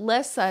how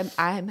less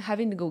I'm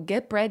having to go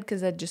get bread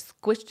because I just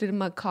squished it in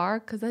my car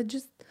because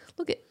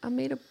I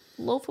made a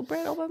loaf of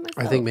bread all by myself.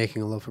 I think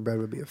making a loaf of bread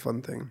would be a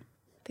fun thing.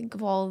 Think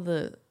of all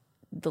the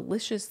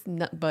delicious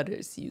nut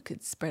butters you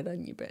could spread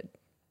on your bread.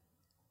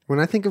 When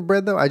I think of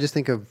bread, though, I just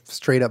think of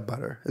straight up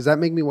butter. Does that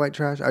make me white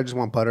trash? I just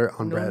want butter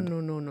on bread.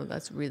 No,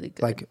 that's really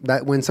good. Like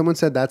that. When someone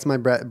said that's my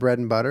bread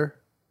and butter,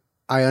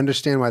 I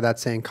understand why that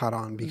saying caught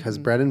on because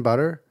bread and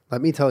butter.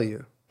 Let me tell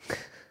you,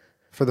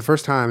 for the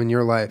first time in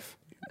your life,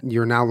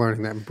 you're now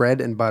learning that bread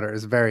and butter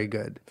is very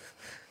good.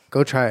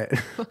 Go try it.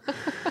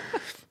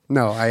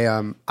 No, Put a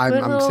I'm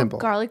little simple.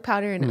 garlic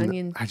powder and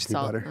onion I just need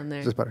salt butter. on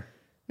there. Just butter.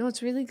 No,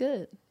 it's really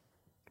good.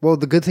 Well,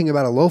 the good thing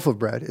about a loaf of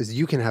bread is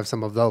you can have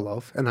some of the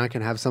loaf and I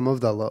can have some of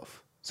the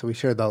loaf. So we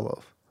share the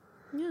loaf.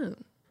 Yeah.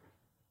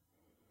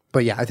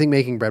 But yeah, I think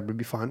making bread would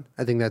be fun.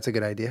 I think that's a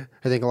good idea.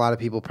 I think a lot of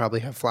people probably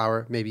have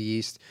flour, maybe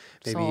yeast,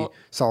 maybe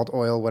salt,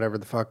 oil, whatever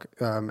the fuck,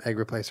 egg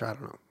replacer, I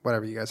don't know,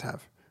 whatever you guys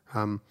have.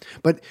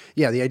 But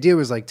yeah, the idea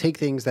was like take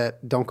things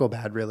that don't go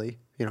bad really,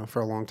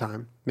 for a long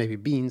time. Maybe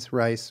beans,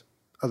 rice,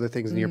 other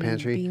things in your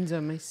pantry. Beans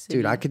are my city.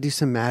 Dude, I could do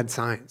some mad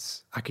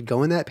science. I could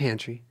go in that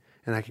pantry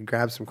and I could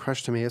grab some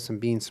crushed tomatoes, some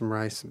beans, some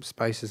rice, some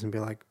spices and be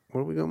like,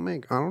 what are we going to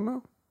make? I don't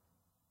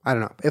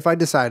know. If I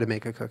decide to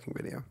make a cooking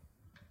video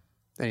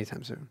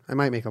anytime soon, I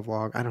might make a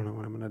vlog. I don't know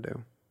what I'm going to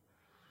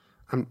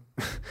do.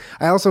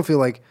 I also feel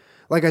like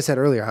I said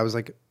earlier, I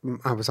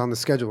was on the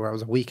schedule where I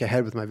was a week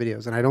ahead with my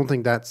videos. And I don't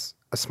think that's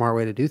a smart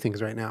way to do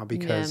things right now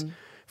because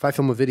if I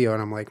film a video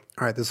and I'm like,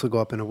 all right, this will go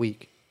up in a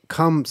week.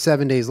 Come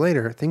 7 days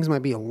later, things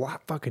might be a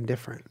lot fucking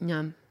different.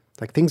 Yeah.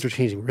 Like things are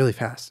changing really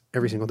fast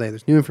every single day.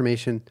 There's new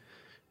information.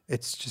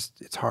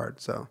 It's hard.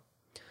 So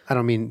I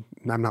don't mean,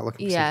 I'm not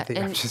looking for Yeah, sympathy.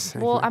 I'm and just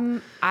saying. well,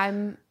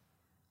 I'm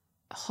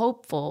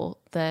hopeful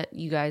that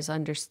you guys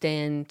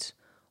understand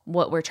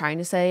what we're trying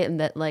to say, and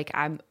that like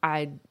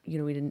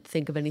we didn't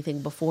think of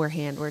anything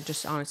beforehand. We're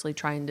just honestly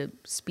trying to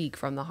speak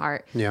from the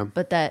heart. Yeah.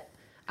 But that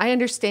I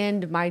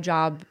understand my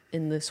job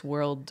in this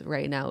world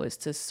right now is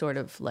to sort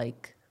of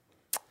like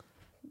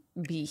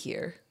be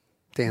here.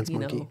 Dance You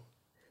monkey.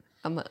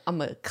 know,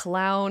 I'm a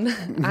clown.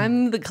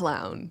 I'm the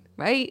clown,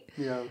 right?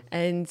 Yeah.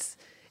 And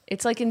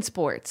it's like in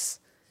sports.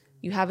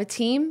 You have a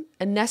team.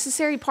 A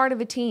necessary part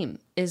of a team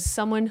is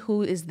someone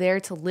who is there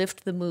to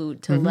lift the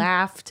mood, to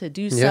laugh, to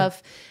do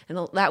stuff. And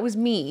that was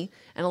me.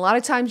 And a lot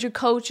of times your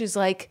coach is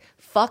like,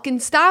 fucking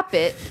stop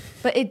it.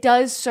 But it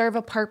does serve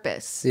a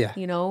purpose. Yeah,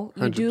 You know,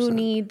 you 100%. do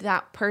need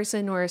that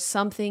person or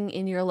something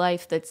in your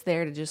life that's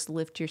there to just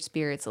lift your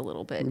spirits a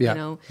little bit, Yeah. you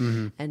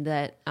know, and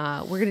that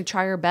we're going to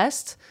try our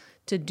best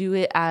to do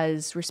it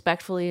as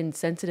respectfully and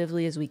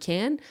sensitively as we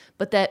can,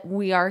 but that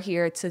we are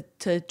here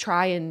to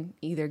try and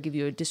either give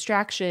you a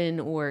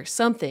distraction or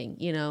something,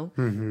 you know,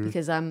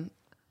 because I'm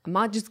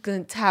not just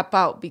going to tap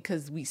out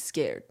because we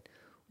scared,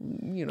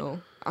 you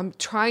know. I'm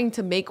trying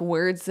to make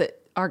words that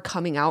are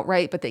coming out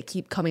right, but they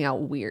keep coming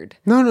out weird.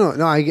 No.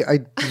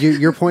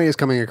 Your point is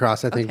coming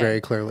across, I think, Okay.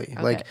 very clearly.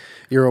 Okay. Like,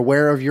 you're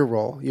aware of your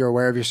role, you're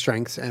aware of your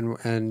strengths,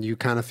 and you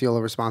kind of feel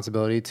a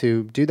responsibility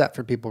to do that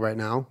for people right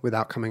now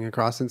without coming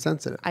across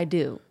insensitive. I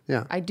do.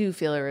 Yeah. I do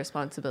feel a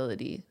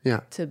responsibility. Yeah.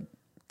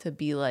 To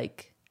be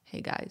like,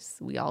 hey guys,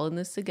 we all in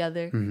this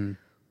together. Mm-hmm.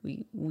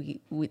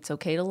 We it's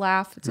okay to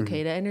laugh. It's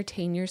okay to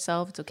entertain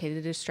yourself. It's okay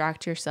to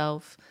distract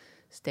yourself.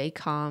 Stay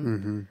calm.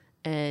 Mm-hmm.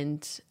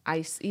 And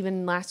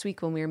even last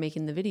week when we were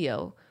making the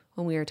video,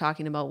 when we were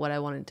talking about what I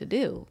wanted to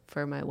do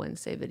for my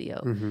Wednesday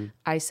video,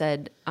 I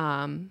said,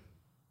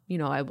 you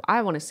know,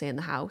 I want to stay in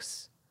the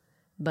house,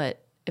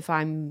 but if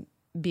I'm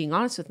being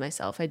honest with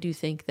myself, I do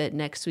think that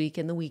next week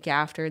and the week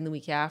after and the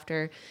week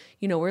after,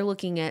 you know, we're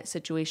looking at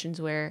situations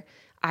where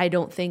I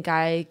don't think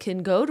I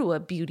can go to a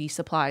beauty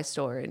supply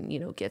store and, you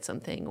know, get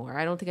something, or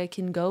I don't think I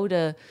can go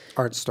to,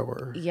 Art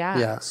store.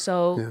 yeah.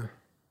 So, Yeah.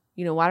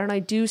 you know, why don't I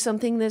do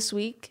something this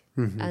week?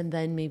 And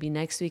then maybe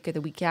next week or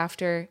the week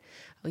after,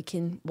 we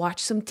can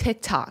watch some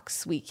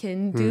TikToks. We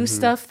can do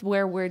stuff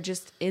where we're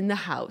just in the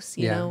house,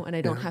 you Yeah, know, and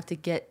I don't yeah. have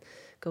to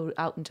go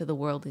out into the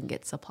world and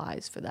get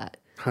supplies for that.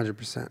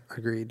 100%.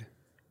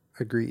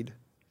 Agreed.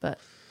 But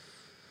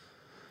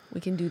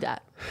we can do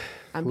that.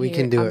 I'm We here,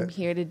 can do I'm it.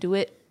 here to do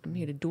it. I'm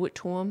here to do it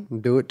to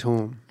them. Do it to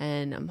them.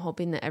 And I'm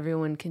hoping that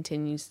everyone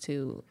continues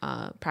to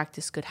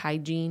practice good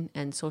hygiene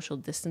and social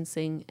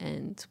distancing,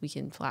 and we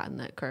can flatten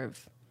that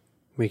curve.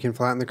 We can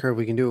flatten the curve.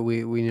 We can do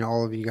it. We need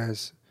all of you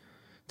guys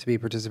to be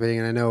participating.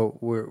 And I know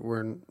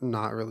we're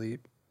not really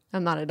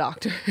I'm not a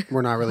doctor.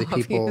 We're not really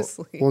people.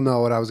 Obviously. Well, no,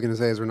 what I was going to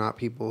say is we're not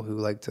people who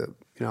like to,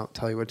 you know,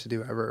 tell you what to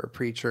do ever, or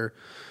preach or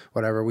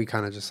whatever. We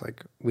kind of just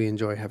like, we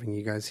enjoy having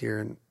you guys here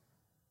and,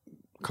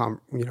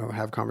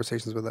 have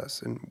conversations with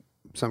us in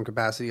some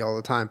capacity all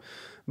the time.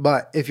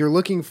 But if you're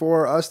looking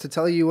for us to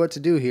tell you what to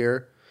do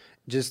here,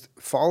 just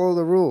follow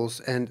the rules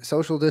and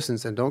social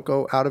distance, and don't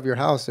go out of your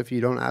house if you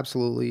don't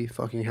absolutely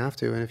fucking have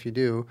to. And if you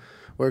do,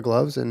 wear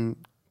gloves and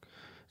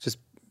just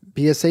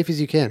be as safe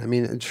as you can. I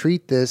mean,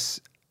 treat this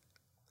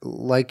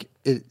like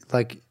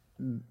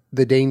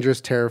the dangerous,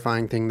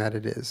 terrifying thing that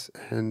it is.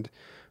 And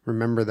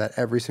remember that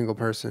every single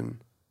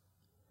person,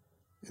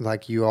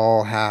 like, you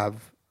all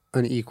have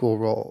an equal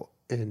role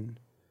in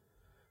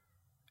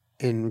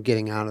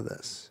getting out of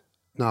this.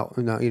 No,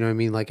 you know what I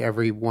mean? Like,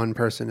 every one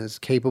person is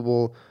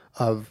capable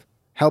of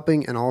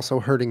helping and also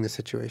hurting the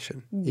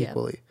situation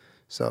equally.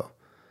 So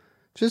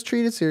just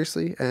treat it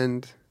seriously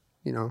and,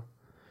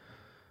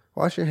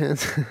 wash your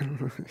hands.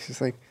 It's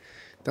just like,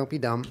 don't be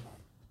dumb.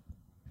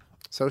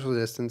 Social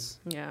distance.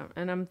 Yeah.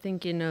 And I'm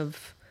thinking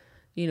of,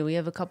 we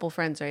have a couple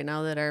friends right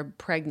now that are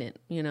pregnant,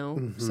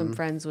 some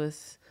friends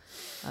with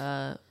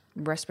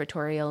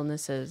respiratory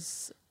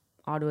illnesses,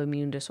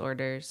 autoimmune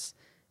disorders.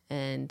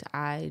 And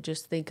I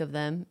just think of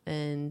them,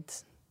 and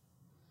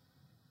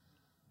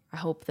I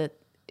hope that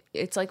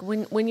it's like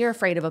when you're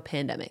afraid of a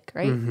pandemic,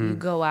 right? You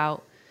go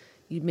out,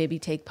 you maybe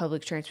take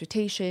public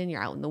transportation,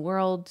 you're out in the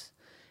world.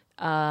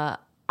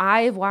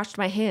 I've washed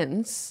my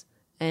hands,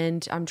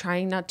 and I'm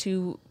trying not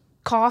to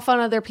cough on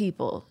other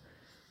people.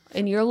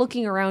 And you're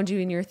looking around you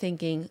and you're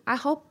thinking, I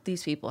hope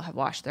these people have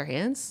washed their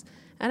hands,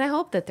 and I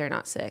hope that they're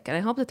not sick, and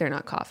I hope that they're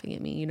not coughing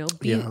at me.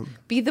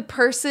 Be the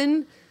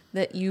person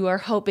that you are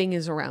hoping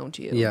is around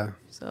you. Yeah.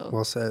 So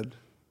well said.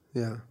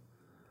 Yeah.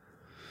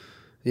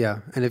 Yeah.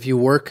 And if you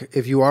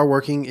are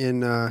working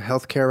in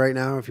healthcare right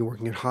now, if you're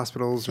working in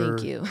hospitals,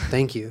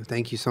 thank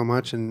you so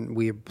much. And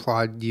we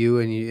applaud you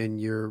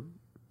and your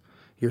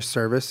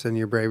service and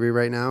your bravery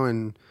right now.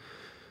 And,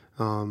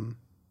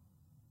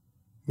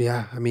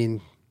 yeah, I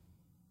mean,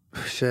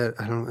 shit,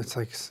 I don't know. It's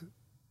like,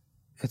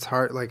 it's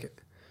hard.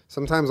 Like,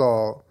 sometimes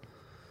I'll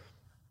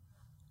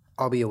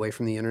be away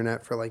from the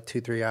internet for like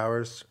 2-3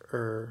 hours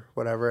or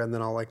whatever. And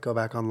then I'll like go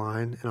back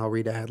online and I'll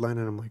read a headline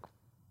and I'm like,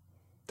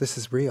 this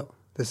is real.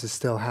 This is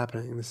still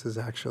happening. This is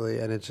actually,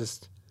 and it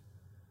just,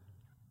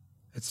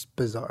 It's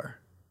bizarre.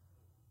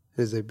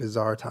 It is a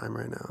bizarre time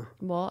right now.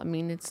 Well, I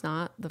mean, it's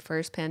not the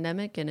first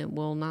pandemic and it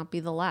will not be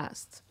the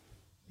last,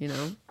 you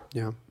know?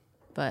 Yeah.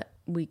 But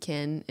we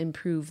can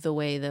improve the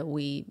way that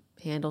we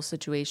handle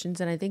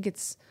situations. And I think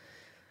it's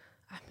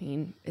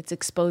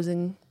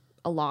exposing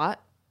a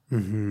lot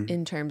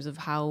in terms of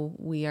how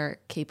we are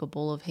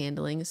capable of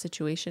handling a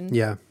situation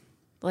Yeah.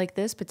 like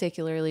this,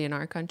 particularly in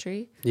our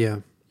country.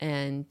 Yeah.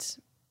 And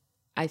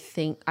I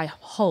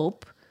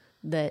hope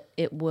that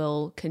it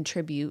will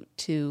contribute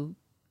to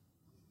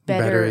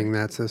Bettering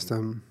that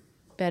system.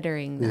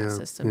 bettering that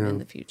system in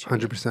the future.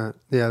 100%.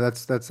 Yeah,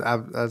 that's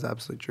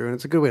absolutely true, and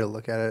it's a good way to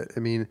look at it. I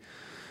mean,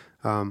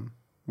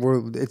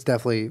 it's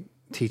definitely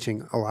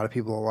teaching a lot of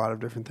people a lot of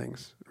different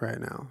things right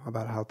now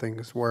about how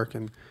things work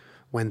and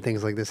when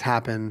things like this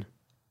happen,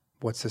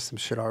 what systems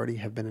should already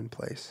have been in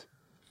place.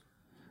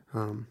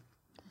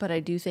 But I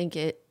do think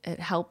it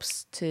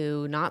helps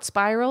to not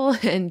spiral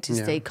and to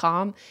stay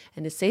calm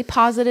and to stay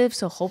positive.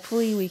 So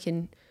hopefully we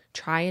can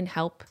try and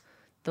help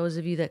those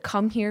of you that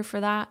come here for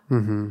that.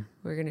 Mm-hmm.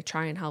 We're going to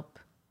try and help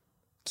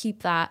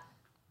keep that.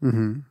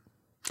 Mm-hmm.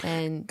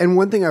 And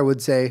one thing I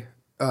would say,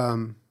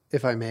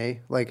 if I may,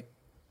 like,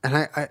 and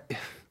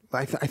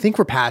I think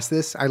we're past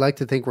this. I like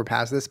to think we're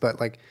past this, but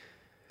like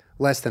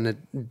less than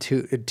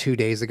 2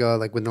 days ago,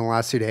 like within the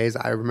last 2 days,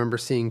 I remember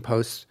seeing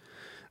posts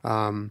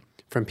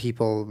from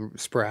people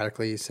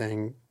sporadically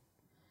saying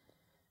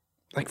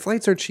like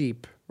flights are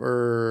cheap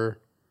or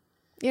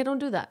yeah, don't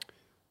do that.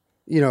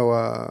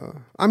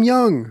 I'm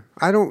young.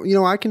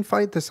 I can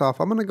fight this off.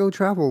 I'm going to go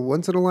travel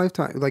once in a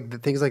lifetime.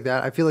 Like things like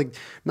that. I feel like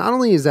not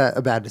only is that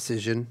a bad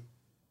decision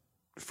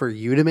for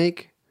you to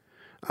make,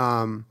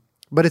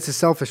 but it's a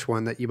selfish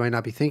one that you might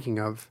not be thinking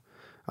of.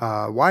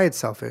 Why it's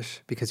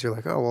selfish? Because you're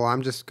like, oh, well,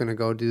 I'm just going to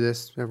go do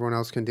this. Everyone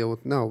else can deal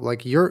with. No,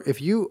 like if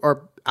you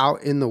are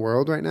out in the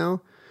world right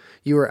now,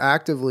 you are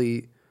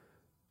actively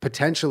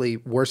potentially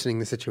worsening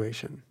the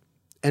situation.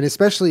 And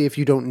especially if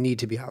you don't need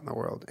to be out in the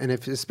world. And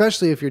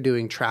especially if you're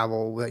doing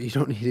travel that you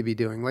don't need to be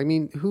doing. I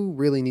mean, who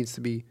really needs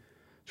to be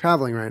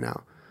traveling right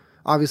now?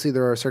 Obviously,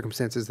 there are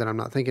circumstances that I'm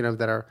not thinking of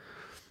that are,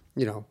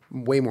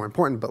 way more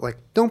important. But like,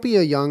 don't be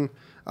a young,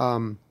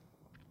 kind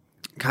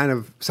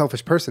of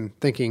selfish person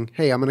thinking,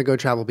 hey, I'm going to go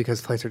travel because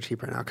flights are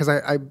cheap right now. Because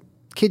I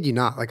kid you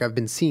not, like I've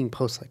been seeing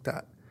posts like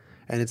that.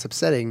 And it's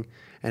upsetting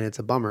and it's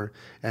a bummer.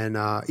 And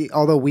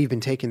although we've been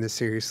taking this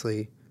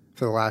seriously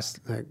for the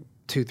last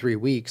 2-3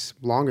 weeks,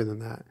 longer than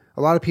that,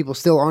 a lot of people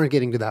still aren't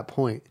getting to that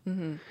point.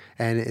 Mm-hmm.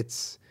 And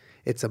it's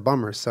a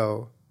bummer.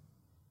 So,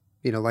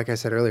 like I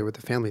said earlier with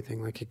the family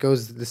thing, like it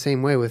goes the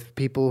same way with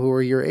people who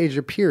are your age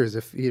or peers.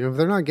 If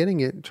they're not getting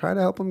it, try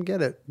to help them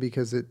get it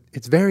because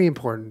it's very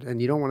important.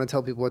 And you don't want to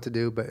tell people what to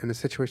do, but in a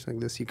situation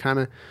like this, you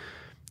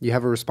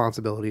have a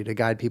responsibility to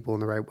guide people in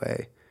the right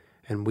way.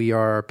 And we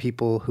are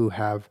people who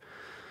have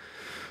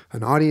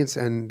an audience,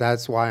 and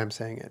that's why I'm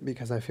saying it,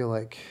 because I feel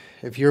like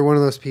if you're one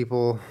of those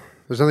people,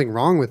 there's nothing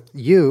wrong with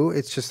you.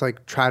 It's just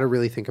like, try to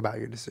really think about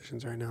your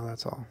decisions right now.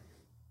 That's all.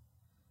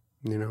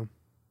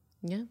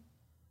 Yeah.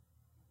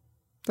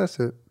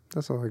 That's it.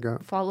 That's all I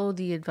got. Follow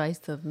the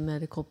advice of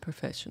medical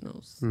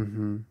professionals.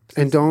 Mm-hmm.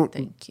 And don't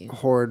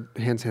hoard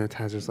hand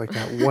sanitizers like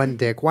that one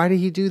dick. Why did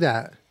he do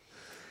that?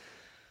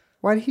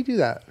 Why did he do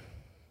that?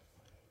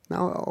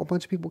 Now a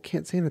bunch of people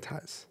can't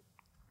sanitize.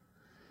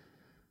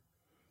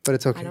 But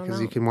it's okay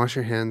because you can wash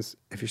your hands.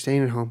 If you're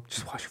staying at home,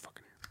 just wash your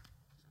fucking hands.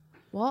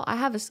 Well, I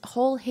have a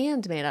whole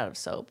hand made out of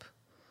soap.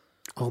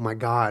 Oh my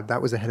God. That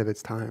was ahead of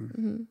its time.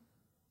 Mm-hmm.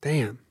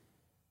 Damn.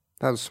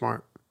 That was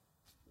smart.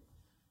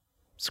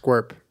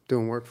 Squirp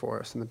doing work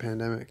for us in the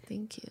pandemic.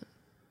 Thank you.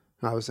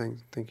 I was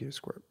saying thank you to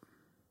Squirp.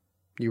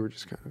 You were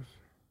just kind of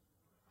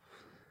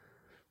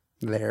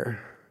there.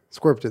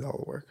 Squirp did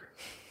all the work.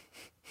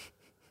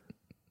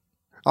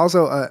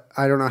 Also,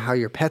 I don't know how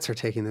your pets are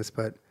taking this,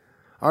 but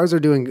ours are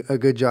doing a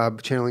good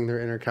job channeling their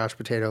inner couch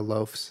potato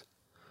loafs.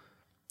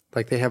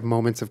 Like they have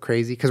moments of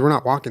crazy because we're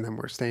not walking them.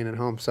 We're staying at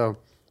home. So,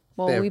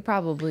 we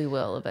probably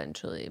will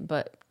eventually.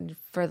 But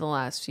for the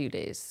last few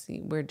days,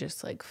 we're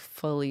just like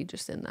fully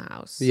just in the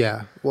house.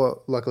 Yeah.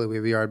 Well, luckily we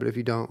have a yard. But if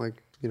you don't,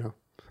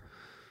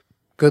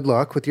 good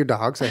luck with your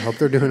dogs. I hope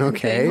they're doing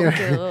okay. They get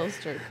a little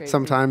stir crazy.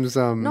 Sometimes.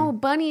 No,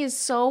 Bunny is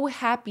so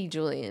happy,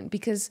 Julian,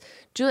 because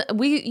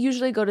we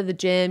usually go to the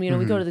gym.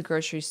 We go to the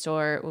grocery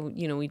store.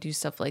 We do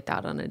stuff like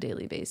that on a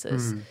daily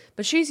basis. Mm-hmm.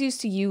 But she's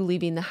used to you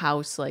leaving the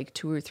house like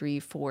 2 or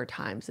 3, 4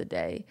 times a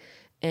day,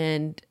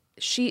 and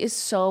she is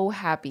so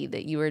happy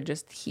that you are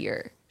just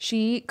here.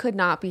 She could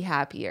not be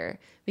happier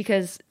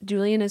because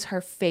Julian is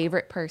her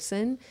favorite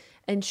person,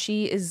 and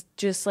she is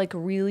just like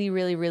really,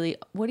 really, really.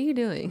 What are you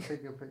doing? I'm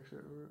taking a picture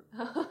of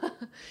it.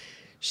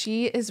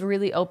 She is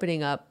really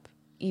opening up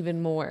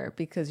even more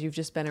because you've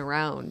just been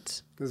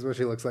around. This is what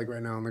she looks like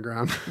right now on the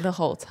ground. The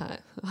whole time.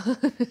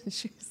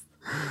 She's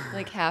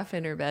like half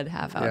in her bed,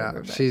 half out of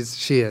her bed.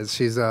 She is.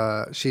 She's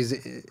a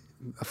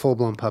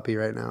full-blown puppy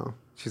right now.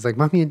 She's like,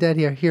 Mommy and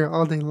Daddy are here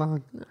all day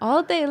long.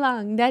 All day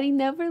long. Daddy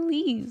never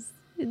leaves.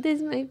 This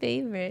is my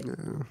favorite. Yeah.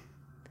 You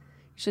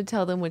should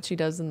tell them what she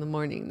does in the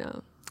morning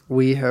now.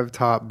 We have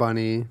taught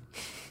Bunny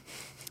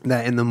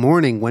that in the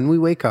morning when we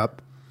wake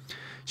up,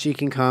 she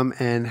can come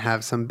and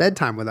have some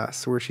bedtime with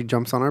us, where she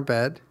jumps on our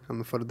bed, on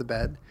the foot of the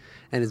bed,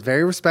 and is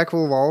very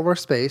respectful of all of our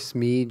space,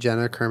 me,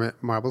 Jenna, Kermit,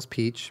 Marbles,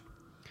 Peach,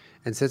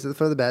 and sits at the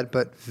foot of the bed,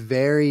 but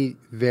very,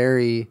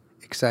 very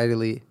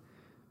excitedly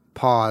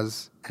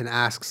paws and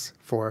asks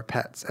for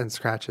pets and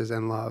scratches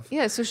and love.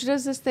 Yeah, so she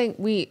does this thing.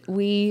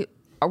 We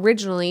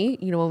originally,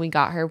 when we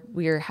got her,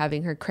 we were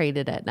having her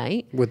crated at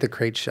night. With the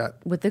crate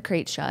shut.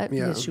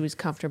 Because she was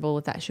comfortable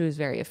with that. She was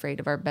very afraid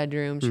of our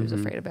bedroom. She was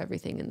afraid of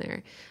everything in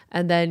there.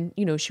 And then,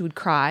 she would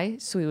cry,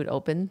 so we would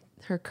open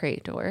her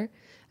crate door,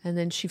 and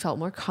then she felt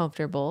more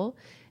comfortable.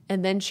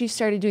 And then she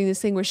started doing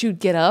this thing where she would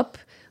get up,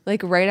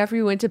 like right after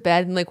we went to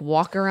bed, and like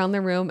walk around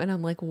the room. And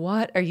I'm like,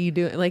 what are you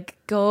doing? Like,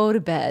 go to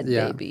bed,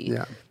 baby.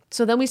 Yeah.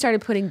 So then we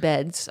started putting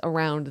beds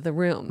around the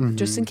room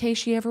just in case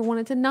she ever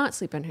wanted to not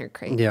sleep in her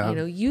crate. Yeah.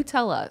 You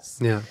tell us.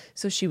 Yeah.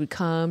 So she would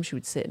come, she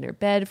would sit in her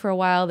bed for a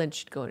while, then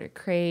she'd go in her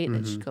crate,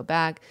 then she'd go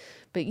back.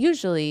 But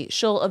usually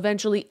she'll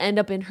eventually end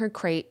up in her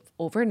crate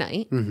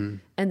overnight.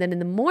 And then in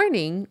the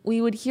morning,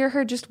 we would hear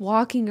her just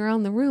walking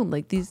around the room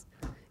like these,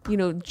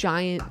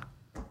 giant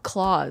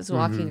claws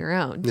walking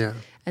around. Yeah.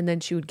 And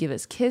then she would give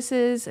us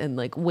kisses and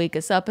like wake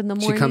us up in the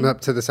morning. She comes up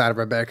to the side of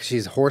our bed because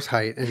she's horse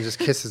height and just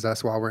kisses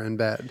us while we're in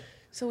bed.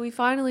 So we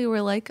finally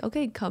were like,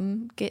 okay,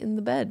 come get in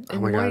the bed in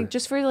the my morning, God.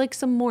 just for like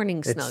some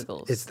morning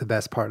snuggles. It's the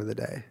best part of the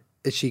day.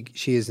 She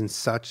is in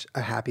such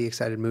a happy,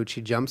 excited mood.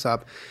 She jumps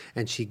up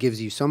and she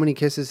gives you so many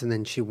kisses, and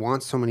then she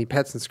wants so many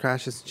pets and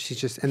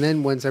scratches. And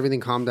then once everything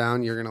calmed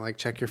down, you're gonna like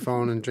check your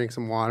phone and drink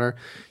some water.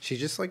 She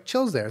just like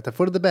chills there at the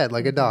foot of the bed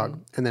like a dog.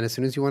 And then as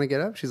soon as you want to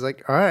get up, she's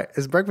like, "All right,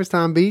 it's breakfast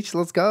time, Beach.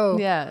 Let's go."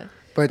 Yeah.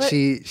 But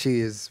she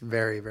is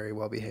very, very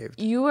well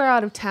behaved. You were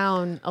out of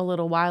town a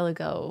little while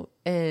ago,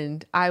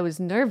 and I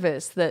was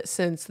nervous that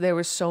since there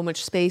was so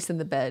much space in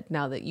the bed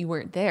now that you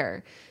weren't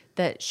there,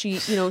 that she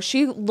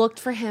looked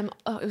for him.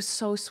 Oh, it was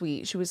so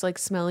sweet. She was like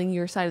smelling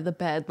your side of the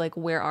bed, like,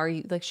 where are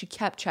you? Like, she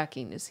kept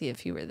checking to see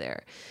if you were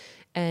there.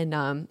 And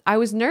I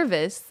was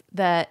nervous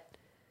that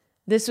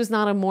this was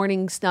not a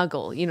morning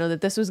snuggle,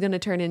 that this was going to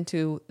turn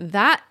into,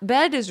 that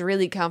bed is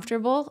really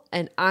comfortable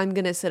and I'm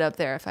going to sit up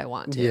there if I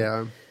want to.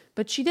 Yeah.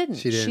 But she didn't.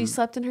 She didn't. She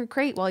slept in her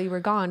crate while you were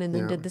gone, and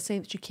then did the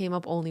same. She came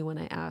up only when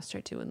I asked her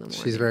to in the morning.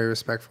 She's very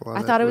respectful of it.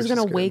 I thought I was which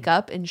going is to wake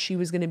up and she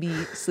was going to be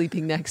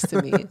sleeping next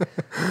to me.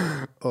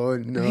 Oh,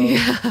 no.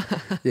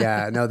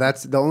 Yeah, no,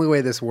 that's the only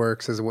way this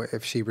works is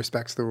if she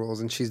respects the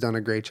rules, and she's done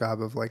a great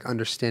job of like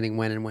understanding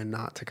when and when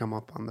not to come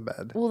up on the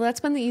bed. Well,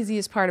 that's been the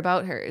easiest part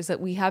about her, is that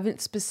we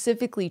haven't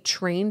specifically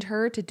trained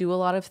her to do a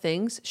lot of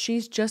things.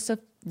 She's just a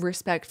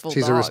respectful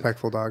She's dog. a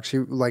respectful dog.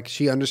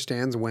 She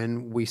understands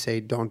when we say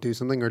don't do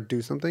something or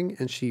do something,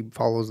 and she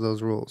follows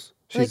those rules.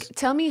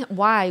 Tell me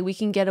why we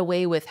can get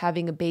away with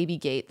having a baby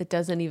gate that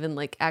doesn't even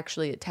like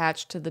actually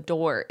attach to the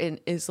door and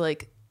is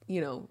like,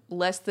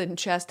 less than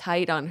chest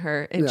height on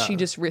her, and she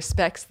just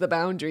respects the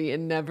boundary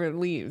and never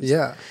leaves.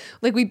 Yeah.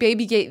 Like, we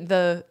baby gate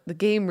the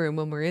game room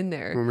when we're in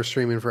there. When we're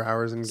streaming for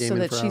hours and gaming so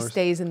that for she hours.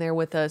 stays in there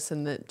with us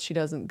and that she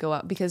doesn't go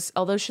out, because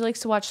although she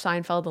likes to watch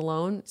Seinfeld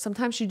alone,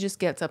 sometimes she just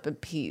gets up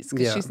and pees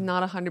because she's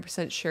not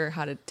 100% sure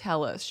how to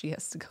tell us she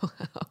has to go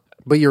out.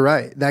 But you're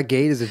right. That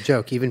gate is a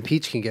joke. Even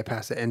Peach can get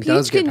past it and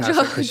does Peach get can past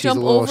it because she's a jump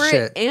little over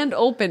shit. it and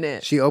open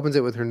it. She opens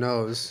it with her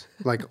nose,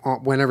 like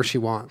whenever she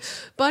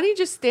wants. Bunny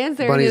just stands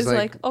there Bunny's and is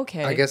like,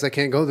 okay. I guess I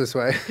can't go this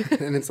way.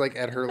 And it's like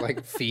at her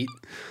like feet.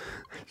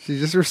 She's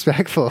just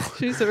respectful.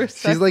 She's a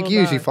respectful She's like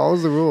you. dog. She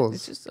follows the rules.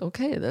 It's just,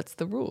 okay, that's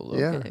the rule.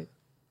 Yeah. Okay.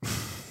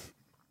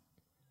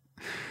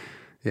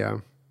 Yeah.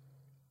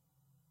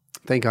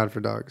 Thank God for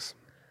dogs.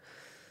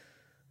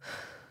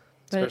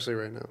 But- Especially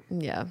right now.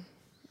 Yeah.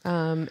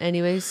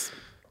 Anyways,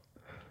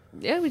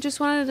 yeah, we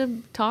just wanted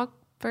to talk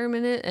for a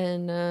minute,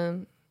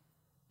 and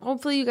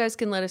hopefully you guys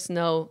can let us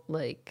know,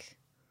 like,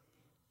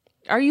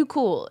 are you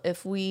cool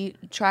if we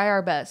try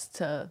our best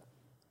to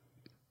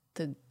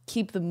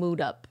keep the mood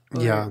up?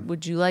 Or Yeah.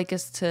 would you like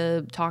us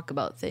to talk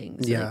about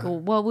things? Yeah. Like, well,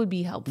 what would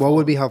be helpful? What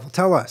would be helpful?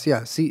 Tell us.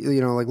 Yeah. See,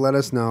 like let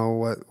us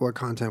know what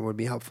content would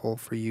be helpful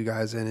for you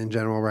guys and in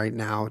general right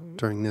now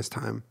during this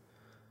time.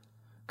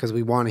 Because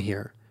we want to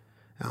hear.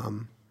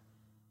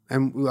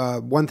 And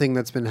one thing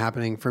that's been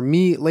happening for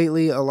me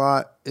lately a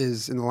lot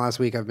is in the last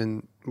week I've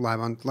been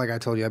live on, like I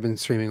told you, I've been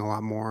streaming a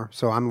lot more.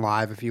 So I'm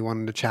live if you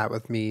wanted to chat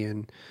with me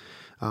and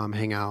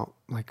hang out,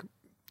 like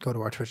go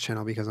to our Twitch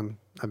channel because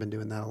I've been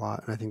doing that a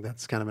lot. And I think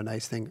that's kind of a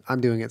nice thing.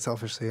 I'm doing it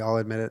selfishly. I'll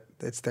admit it.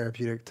 It's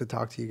therapeutic to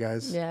talk to you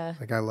guys. Yeah.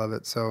 Like I love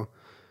it. So,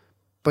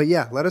 but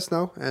yeah, let us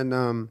know.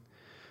 And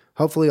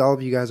hopefully all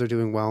of you guys are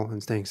doing well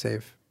and staying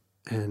safe.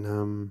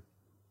 And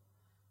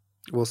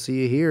we'll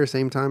see you here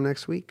same time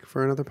next week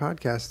for another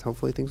podcast.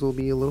 Hopefully things will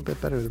be a little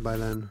bit better by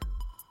then.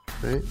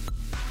 Right?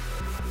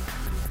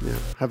 Yeah.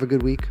 Have a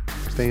good week.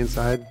 Stay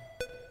inside.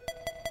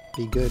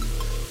 Be good.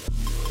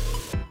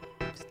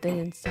 Stay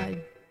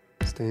inside.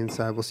 Stay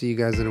inside. We'll see you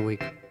guys in a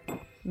week.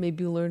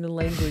 Maybe learn a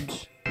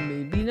language.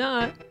 Maybe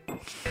not.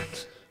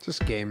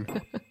 Just game.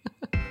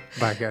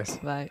 Bye, guys.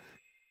 Bye.